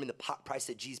gospel, remembering the price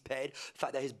that Jesus paid, the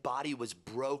fact that his body was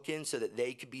broken so that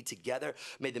they could be together,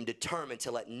 made them determined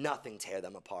to let nothing tear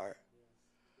them apart.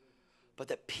 But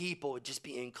that people would just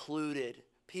be included.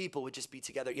 People would just be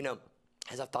together. You know,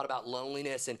 as I've thought about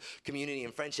loneliness and community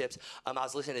and friendships, I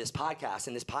was listening to this podcast,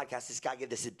 and this guy gave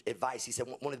this advice. He said,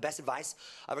 one of the best advice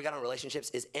I ever got on relationships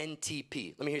is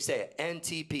NTP. Let me hear you say it,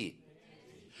 NTP.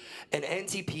 And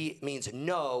NTP means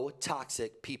no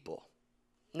toxic people.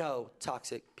 No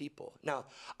toxic people. Now,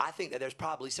 I think that there's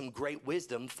probably some great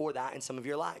wisdom for that in some of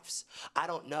your lives. I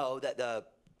don't know that the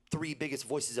 3 biggest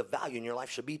voices of value in your life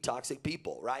should be toxic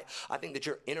people, right? I think that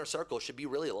your inner circle should be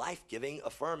really life-giving,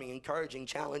 affirming, encouraging,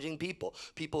 challenging people.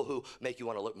 People who make you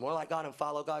want to look more like God and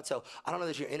follow God. So I don't know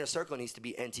that your inner circle needs to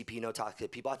be NTP, no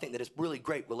toxic people. I think that it's really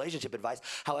great relationship advice.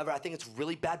 However, I think it's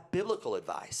really bad biblical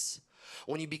advice.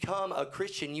 When you become a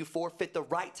Christian, you forfeit the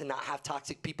right to not have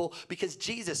toxic people because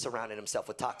Jesus surrounded himself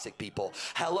with toxic people.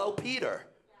 Hello, Peter.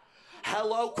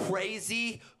 Hello,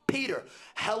 crazy Peter.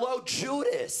 Hello,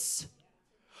 Judas.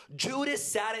 Judas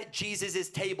sat at Jesus'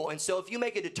 table, and so if you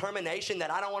make a determination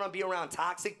that I don't want to be around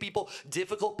toxic people,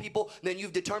 difficult people, then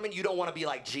you've determined you don't want to be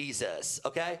like Jesus,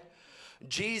 okay?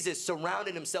 Jesus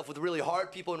surrounded himself with really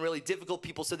hard people and really difficult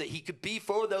people so that he could be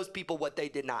for those people what they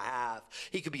did not have.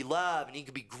 He could be love, and he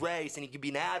could be grace, and he could be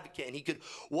an advocate, and he could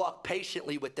walk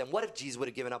patiently with them. What if Jesus would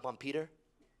have given up on Peter?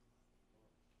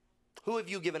 Who have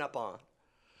you given up on?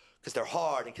 Because they're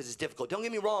hard and because it's difficult. Don't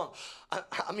get me wrong.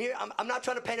 I'm not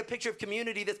trying to paint a picture of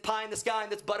community that's pie in the sky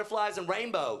and that's butterflies and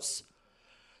rainbows.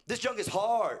 This junk is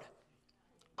hard.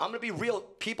 I'm going to be real.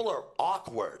 People are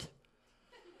awkward.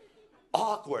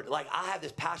 Awkward. Like, I have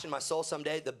this passion in my soul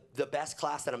someday. The best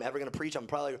class that I'm ever going to preach, I'm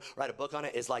probably write a book on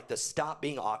it, is like the Stop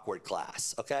Being Awkward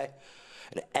class, okay?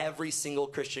 And every single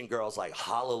Christian girl's like,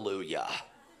 hallelujah.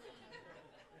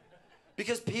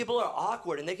 Because people are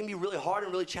awkward, and they can be really hard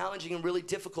and really challenging and really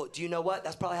difficult. Do you know what?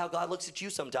 That's probably how God looks at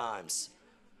you sometimes.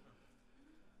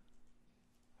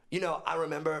 You know, I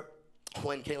remember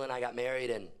when Kayla and I got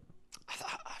married, and I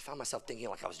found myself thinking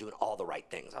like I was doing all the right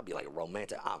things. I'd be like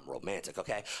romantic. I'm romantic,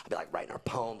 okay? I'd be like writing her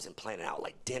poems and planning out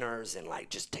like dinners and like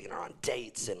just taking her on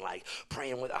dates and like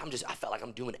praying with her. I felt like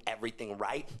I'm doing everything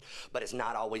right, but it's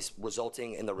not always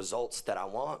resulting in the results that I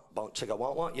want. Chicka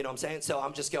want, you know what I'm saying? So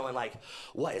I'm just going like,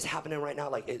 what is happening right now?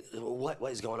 Like,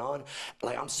 what is going on?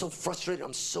 Like, I'm so frustrated.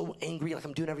 I'm so angry. Like,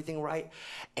 I'm doing everything right.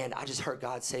 And I just heard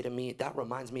God say to me, that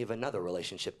reminds me of another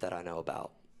relationship that I know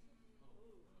about,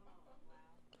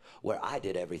 where I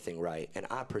did everything right, and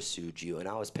I pursued you, and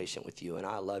I was patient with you, and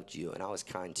I loved you, and I was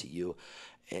kind to you,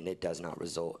 and it does not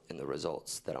result in the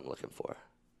results that I'm looking for.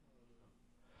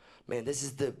 Man, this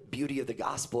is the beauty of the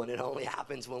gospel, and it only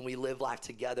happens when we live life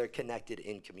together, connected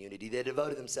in community. They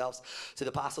devoted themselves to the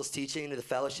apostles' teaching, to the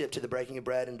fellowship, to the breaking of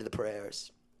bread, and to the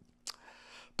prayers.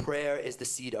 Prayer is the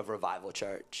seed of revival,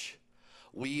 church.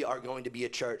 We are going to be a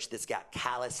church that's got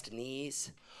calloused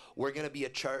knees. We're going to be a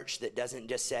church that doesn't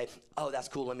just say, oh, that's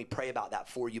cool, let me pray about that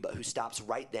for you, but who stops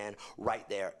right then, right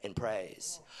there, and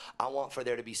prays. I want for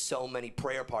there to be so many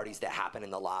prayer parties that happen in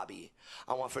the lobby.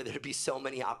 I want for there to be so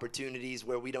many opportunities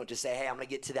where we don't just say, hey, I'm going to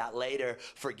get to that later,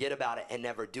 forget about it, and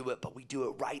never do it, but we do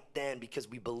it right then because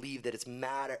we believe that it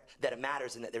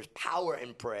matters and that there's power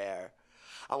in prayer.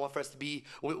 I want for us to be,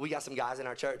 we got some guys in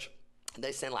our church,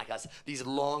 they send like us these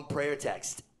long prayer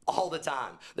texts all the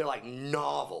time. They're like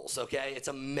novels, okay? It's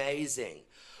amazing.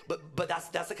 But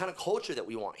that's the kind of culture that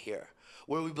we want here,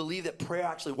 where we believe that prayer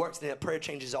actually works and that prayer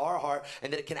changes our heart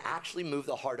and that it can actually move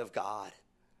the heart of God.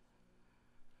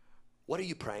 What are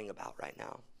you praying about right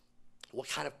now? What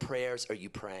kind of prayers are you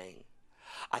praying?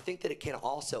 I think that it can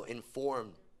also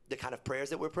inform the kind of prayers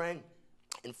that we're praying,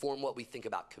 inform what we think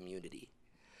about community.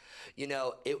 You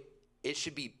know, it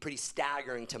should be pretty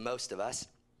staggering to most of us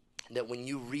that when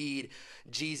you read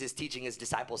Jesus teaching his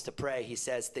disciples to pray, he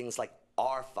says things like,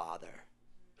 our Father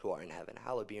who art in heaven,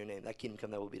 hallowed be your name. Thy kingdom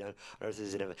come, thy will be done on earth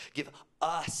as in heaven. Give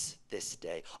us this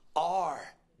day our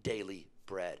daily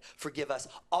bread. Forgive us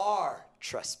our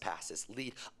trespasses.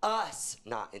 Lead us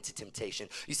not into temptation.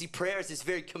 You see, prayer is this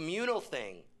very communal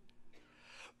thing.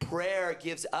 Prayer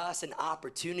gives us an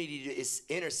opportunity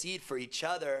to intercede for each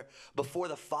other before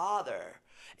the Father.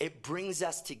 It brings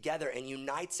us together and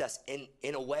unites us in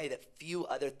a way that few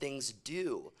other things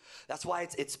do. That's why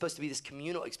it's supposed to be this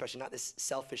communal expression, not this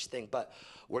selfish thing. But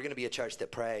we're going to be a church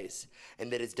that prays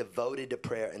and that is devoted to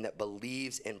prayer and that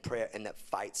believes in prayer and that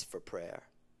fights for prayer.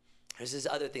 There's this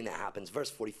other thing that happens.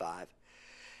 Verse 45. It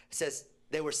says,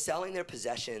 they were selling their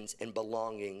possessions and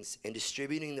belongings and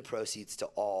distributing the proceeds to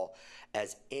all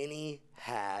as any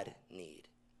had need.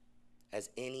 As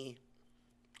any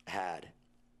had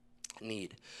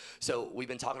need. So we've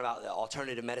been talking about the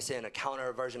alternative medicine, a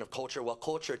counter version of culture. Well,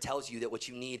 culture tells you that what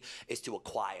you need is to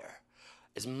acquire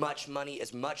as much money,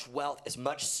 as much wealth, as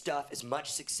much stuff, as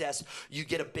much success. You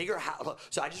get a bigger house.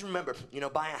 So I just remember,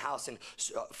 buying a house and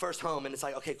first home, and it's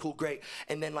like, okay, cool, great.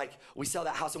 And then like we sell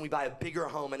that house and we buy a bigger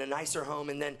home and a nicer home,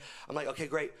 and then I'm like, okay,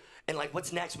 great. And like,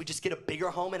 what's next? We just get a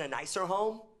bigger home and a nicer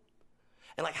home?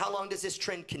 And like, how long does this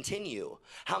trend continue?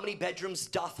 How many bedrooms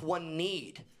doth one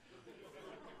need?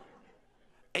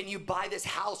 And you buy this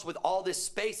house with all this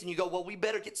space and you go, well, we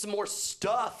better get some more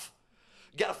stuff.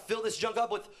 You gotta fill this junk up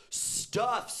with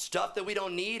stuff that we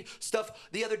don't need. Stuff.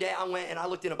 The other day I went and I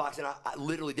looked in a box and I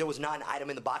literally, there was not an item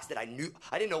in the box that I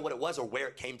didn't know what it was or where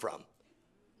it came from.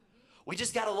 We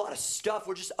just got a lot of stuff.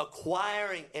 We're just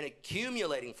acquiring and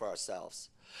accumulating for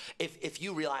ourselves. If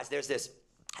you realize there's this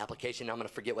application, I'm gonna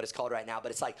forget what it's called right now, but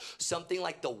it's like something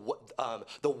like the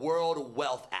World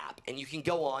Wealth app, and you can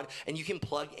go on and you can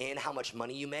plug in how much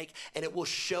money you make, and it will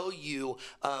show you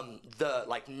the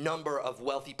like number of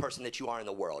wealthy person that you are in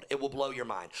the world. It will blow your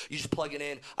mind. You just plug it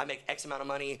in. I make X amount of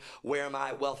money. Where am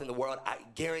I? Wealth in the world. I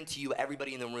guarantee you,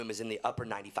 everybody in the room is in the upper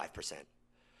 95%.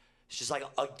 It's just like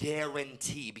a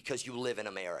guarantee because you live in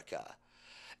America.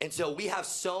 And so we have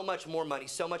so much more money,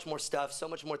 so much more stuff, so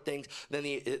much more things than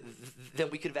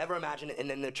we could have ever imagined and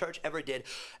than the church ever did.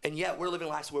 And yet we're living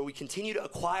lives where we continue to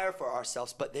acquire for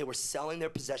ourselves, but they were selling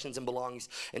their possessions and belongings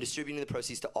and distributing the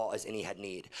proceeds to all as any had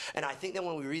need. And I think that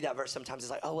when we read that verse, sometimes it's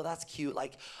like, oh, well, that's cute.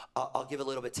 Like, I'll give a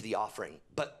little bit to the offering.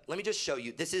 But let me just show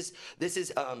you. This is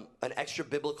an extra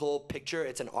biblical picture.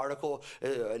 It's an article,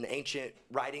 an ancient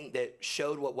writing that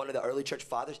showed what one of the early church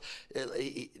fathers,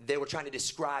 they were trying to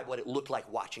describe what it looked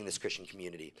like watching this Christian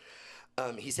community.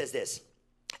 He says this,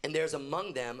 and there's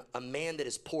among them a man that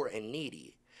is poor and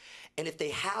needy. And if they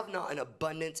have not an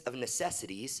abundance of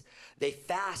necessities, they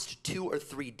fast 2 or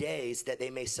 3 days that they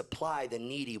may supply the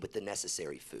needy with the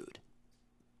necessary food.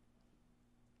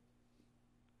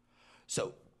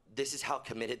 So this is how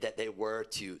committed that they were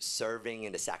to serving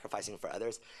and to sacrificing for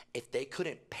others. If they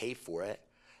couldn't pay for it,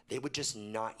 they would just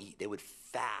not eat. They would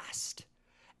fast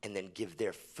and then give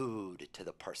their food to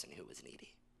the person who was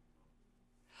needy.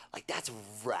 Like, that's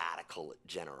radical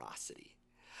generosity.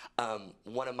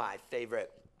 One of my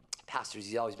favorite pastors,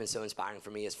 he's always been so inspiring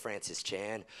for me, is Francis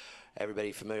Chan.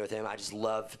 Everybody familiar with him? I just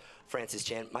love Francis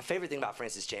Chan. My favorite thing about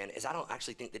Francis Chan is I don't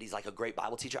actually think that he's like a great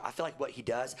Bible teacher. I feel like what he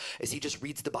does is he just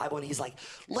reads the Bible and he's like,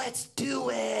 let's do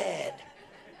it.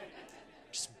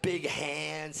 Just big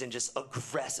hands and just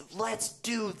aggressive. Let's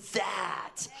do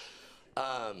that.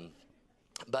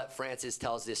 But Francis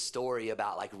tells this story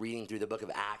about like reading through the book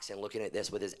of Acts and looking at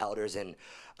this with his elders and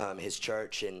his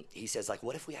church. And he says, like,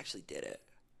 what if we actually did it?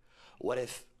 What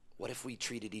if we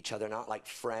treated each other not like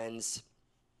friends,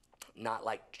 not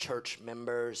like church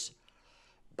members,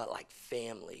 but like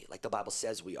family, like the Bible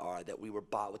says we are, that we were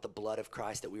bought with the blood of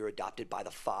Christ, that we were adopted by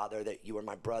the Father, that you were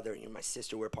my brother and you're my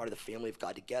sister. We're part of the family of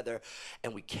God together,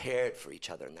 and we cared for each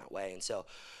other in that way. And so,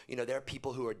 you know, there are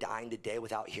people who are dying today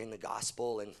without hearing the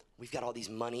gospel, and we've got all these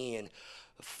money and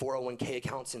 401k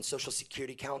accounts and social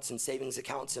security accounts and savings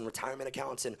accounts and retirement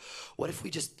accounts. And what if we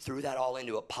just threw that all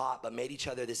into a pot, but made each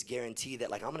other this guarantee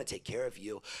that, like, I'm going to take care of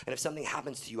you. And if something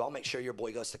happens to you, I'll make sure your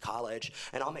boy goes to college,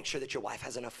 and I'll make sure that your wife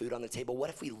has enough food on the table.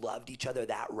 What if we loved each other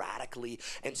that radically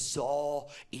and saw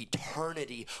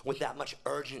eternity with that much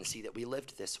urgency that we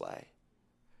lived this way?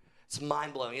 It's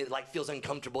mind-blowing. It like feels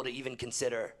uncomfortable to even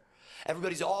consider.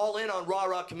 Everybody's all in on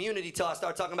rah-rah community till I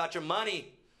start talking about your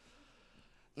money.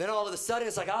 And then all of a sudden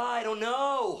it's like, I don't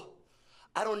know.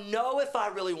 I don't know if I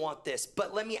really want this.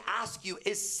 But let me ask you,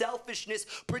 is selfishness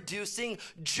producing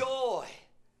joy?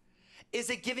 Is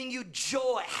it giving you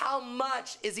joy? How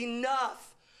much is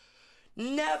enough?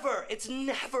 Never. It's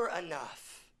never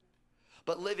enough.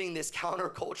 But living this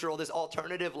countercultural, this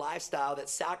alternative lifestyle that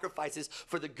sacrifices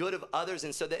for the good of others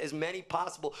and so that as many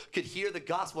possible could hear the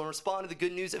gospel and respond to the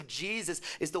good news of Jesus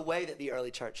is the way that the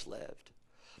early church lived.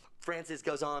 Francis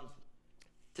goes on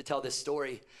to tell this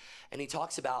story, and he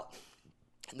talks about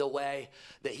the way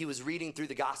that he was reading through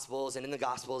the Gospels, and in the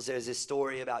Gospels there's this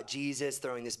story about Jesus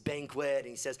throwing this banquet, and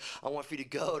he says, I want for you to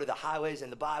go to the highways and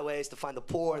the byways to find the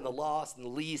poor and the lost and the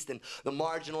least and the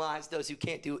marginalized, those who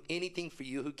can't do anything for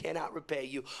you, who cannot repay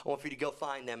you. I want for you to go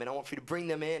find them, and I want for you to bring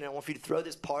them in, and I want for you to throw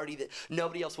this party that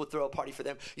nobody else will throw a party for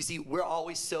them. You see, we're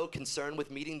always so concerned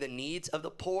with meeting the needs of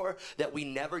the poor that we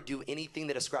never do anything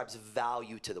that ascribes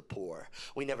value to the poor.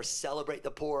 We never celebrate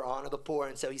the poor or honor the poor.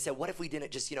 And so he said, what if we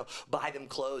didn't just, buy them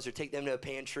clothes or take them to a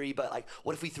pantry, but like,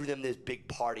 what if we threw them this big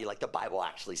party like the Bible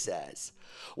actually says?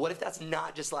 What if that's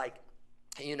not just like,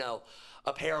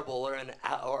 a parable or an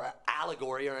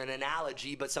allegory or an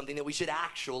analogy, but something that we should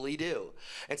actually do?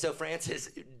 And so Francis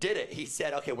did it. He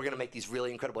said, okay, we're going to make these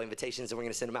really incredible invitations, and we're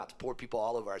going to send them out to poor people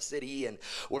all over our city, and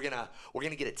we're going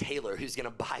to get a tailor who's going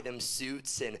to buy them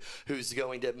suits and who's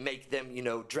going to make them,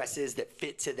 dresses that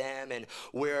fit to them, and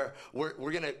we're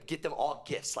going to get them all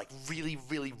gifts, like really,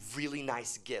 really, really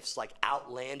nice gifts, like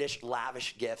outlandish,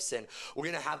 lavish gifts, and we're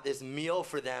going to have this meal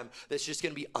for them that's just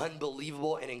going to be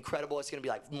unbelievable and incredible. It's going to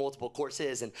be like multiple courses,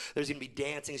 and there's going to be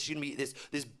dancing. It's going to be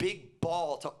this big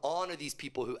ball to honor these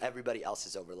people who everybody else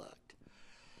has overlooked.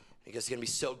 Because it's going to be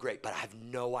so great, but I have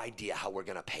no idea how we're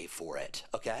going to pay for it,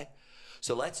 okay?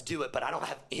 So let's do it, but I don't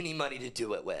have any money to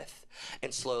do it with.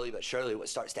 And slowly but surely what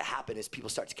starts to happen is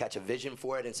people start to catch a vision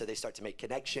for it, and so they start to make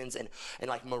connections, and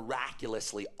like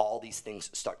miraculously all these things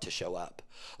start to show up.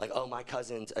 Like, oh, my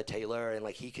cousin's a tailor, and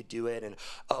like he could do it, and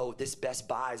oh, this Best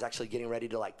Buy is actually getting ready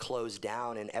to like close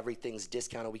down and everything's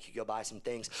discounted. We could go buy some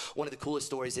things. One of the coolest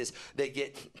stories is they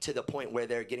get to the point where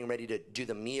they're getting ready to do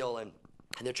the meal, and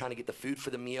they're trying to get the food for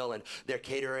the meal, and their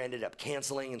caterer ended up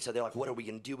canceling, and so they're like, what are we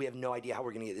going to do? We have no idea how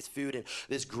we're going to get this food. And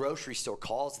this grocery store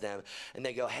calls them, and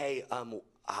they go, hey,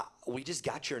 we just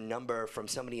got your number from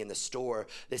somebody in the store.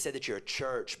 They said that you're a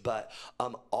church, but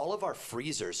all of our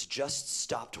freezers just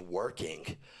stopped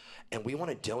working, and we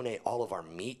want to donate all of our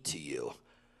meat to you.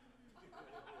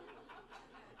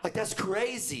 Like, that's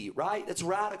crazy, right? That's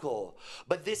radical.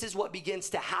 But this is what begins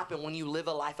to happen when you live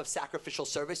a life of sacrificial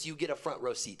service. You get a front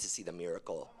row seat to see the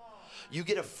miracle. You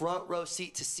get a front row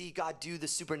seat to see God do the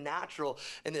supernatural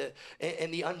and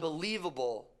the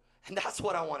unbelievable. And that's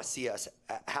what I want to see us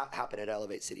happen at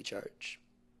Elevate City Church.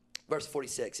 Verse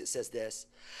 46, it says this,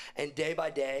 and day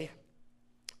by day,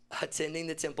 attending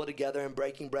the temple together and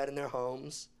breaking bread in their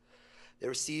homes, they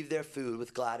received their food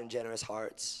with glad and generous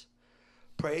hearts,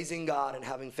 praising God and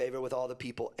having favor with all the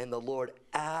people. And the Lord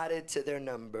added to their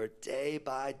number day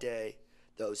by day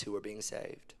those who were being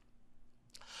saved.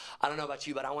 I don't know about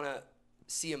you, but I want to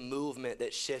see a movement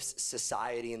that shifts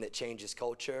society and that changes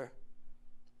culture.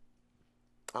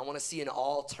 I want to see an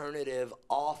alternative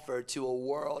offered to a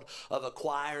world of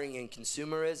acquiring and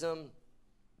consumerism.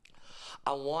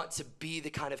 I want to be the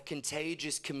kind of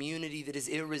contagious community that is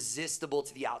irresistible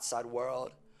to the outside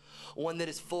world. One that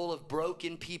is full of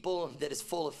broken people, that is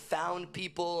full of found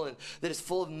people, and that is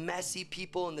full of messy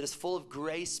people, and that is full of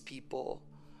grace people.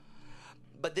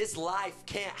 But this life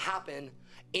can't happen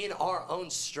in our own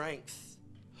strength.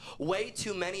 Way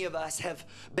too many of us have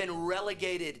been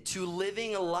relegated to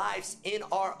living lives in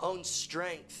our own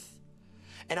strength.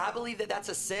 And I believe that that's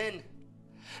a sin.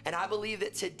 And I believe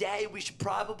that today we should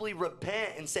probably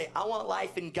repent and say, I want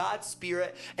life in God's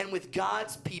Spirit and with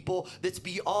God's people that's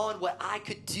beyond what I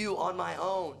could do on my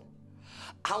own.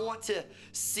 I want to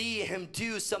see Him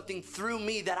do something through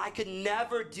me that I could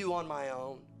never do on my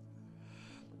own.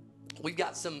 We've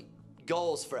got some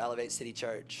goals for Elevate City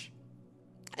Church.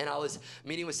 And I was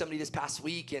meeting with somebody this past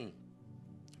week, and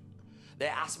they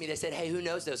asked me, they said, hey, who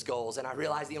knows those goals? And I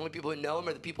realized the only people who know them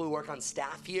are the people who work on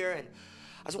staff here. And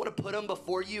I just want to put them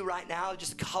before you right now,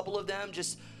 just a couple of them,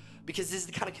 just because this is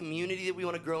the kind of community that we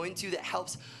want to grow into that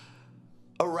helps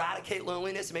eradicate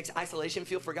loneliness and makes isolation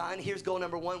feel forgotten. Here's goal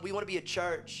number one. We want to be a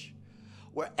church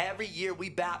where every year we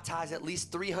baptize at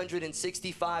least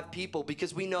 365 people,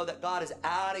 because we know that God is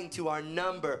adding to our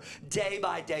number day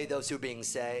by day those who are being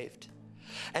saved.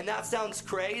 And that sounds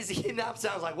crazy, and that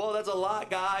sounds like, whoa, that's a lot,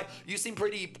 guy. You seem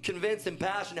pretty convinced and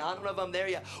passionate. I don't know if I'm there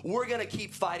yet. We're going to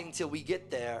keep fighting till we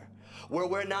get there, where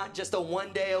we're not just a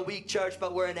one-day-a-week church,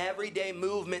 but we're an everyday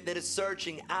movement that is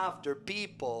searching after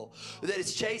people, that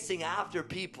is chasing after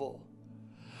people.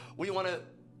 We want to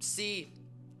see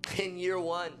in year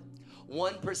one,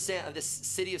 1% of the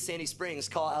city of Sandy Springs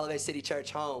call Elevate City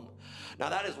Church home. Now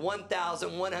that is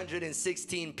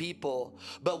 1,116 people,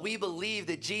 but we believe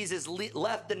that Jesus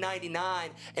left the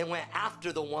 99 and went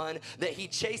after the one, that He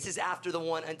chases after the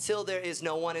one until there is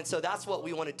no one. And so that's what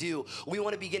we want to do. We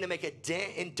want to begin to make a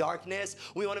dent in darkness.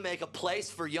 We want to make a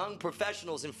place for young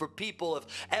professionals and for people of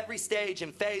every stage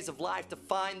and phase of life to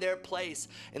find their place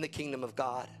in the kingdom of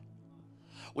God.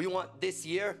 We want this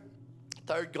year,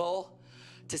 third goal,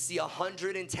 to see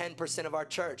 110% of our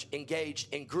church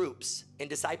engaged in groups, in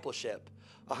discipleship.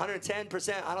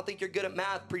 110%, I don't think you're good at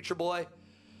math, preacher boy.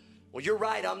 Well, you're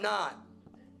right, I'm not.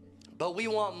 But we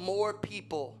want more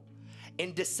people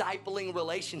in discipling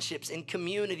relationships, in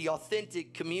community,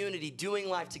 authentic community, doing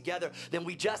life together than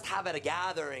we just have at a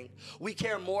gathering. We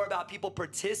care more about people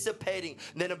participating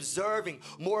than observing,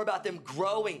 more about them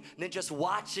growing than just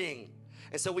watching.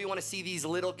 And so we want to see these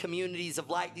little communities of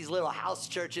light, these little house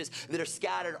churches that are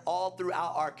scattered all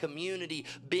throughout our community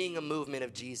being a movement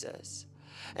of Jesus.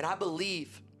 And I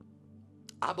believe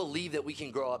that we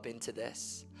can grow up into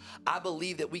this. I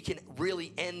believe that we can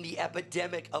really end the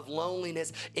epidemic of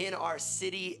loneliness in our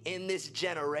city, in this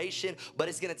generation, but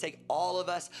it's going to take all of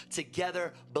us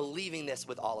together believing this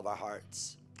with all of our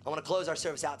hearts. I want to close our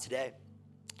service out today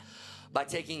by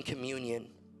taking communion.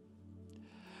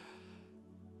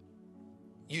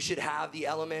 You should have the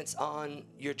elements on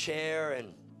your chair,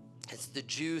 and it's the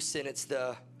juice and it's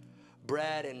the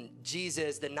bread. And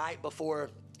Jesus, the night before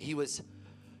He was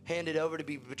handed over to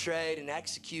be betrayed and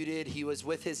executed, He was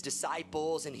with His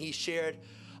disciples, and He shared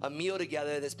a meal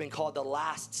together that's been called the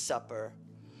Last Supper.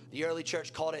 The early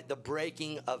church called it the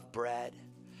breaking of bread.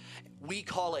 We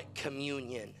call it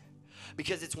communion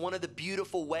because it's one of the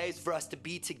beautiful ways for us to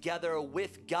be together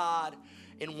with God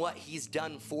in what He's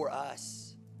done for us.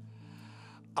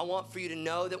 I want for you to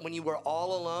know that when you were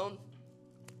all alone,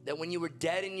 that when you were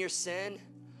dead in your sin,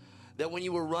 that when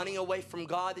you were running away from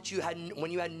God, that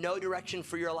when you had no direction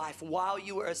for your life, while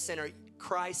you were a sinner,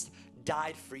 Christ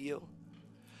died for you.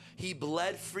 He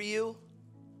bled for you.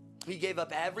 He gave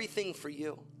up everything for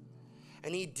you.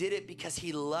 And He did it because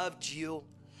He loved you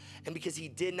and because He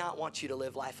did not want you to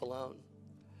live life alone.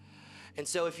 And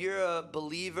so if you're a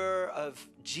believer of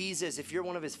Jesus, if you're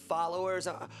one of His followers,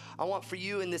 I want for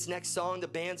you in this next song, the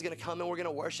band's going to come and we're going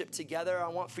to worship together. I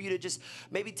want for you to just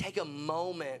maybe take a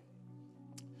moment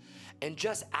and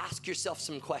just ask yourself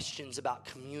some questions about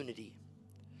community.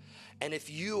 And if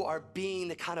you are being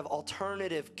the kind of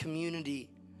alternative community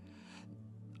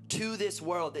to this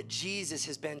world that Jesus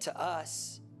has been to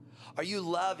us, are you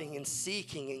loving and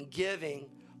seeking and giving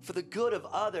for the good of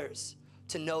others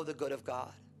to know the good of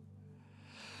God?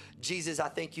 Jesus, I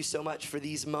thank You so much for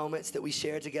these moments that we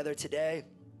shared together today.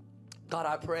 God,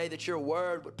 I pray that Your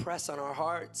word would press on our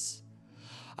hearts.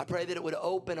 I pray that it would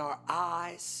open our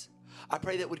eyes. I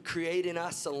pray that it would create in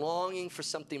us a longing for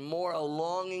something more, a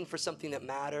longing for something that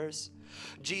matters.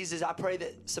 Jesus, I pray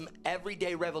that some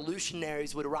everyday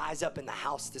revolutionaries would rise up in the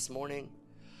house this morning.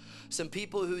 Some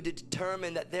people who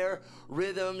determine that their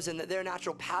rhythms and that their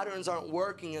natural patterns aren't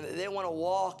working and that they want to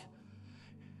walk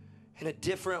in a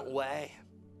different way.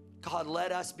 God,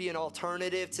 let us be an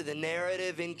alternative to the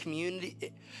narrative in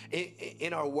community,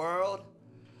 in our world,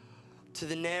 to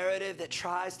the narrative that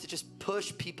tries to just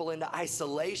push people into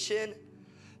isolation,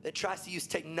 that tries to use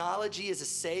technology as a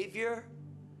savior.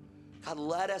 God,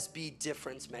 let us be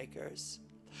difference makers.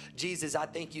 Jesus, I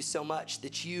thank you so much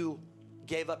that you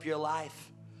gave up your life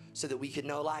so that we could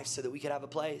know life, so that we could have a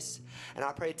place. And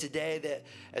I pray today that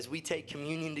as we take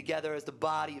communion together as the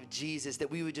body of Jesus, that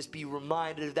we would just be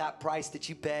reminded of that price that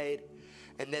you paid,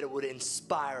 and that it would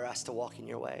inspire us to walk in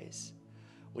your ways.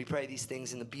 We pray these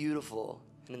things in the beautiful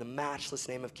and in the matchless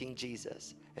name of King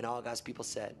Jesus. And all God's people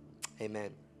said,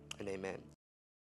 amen and amen.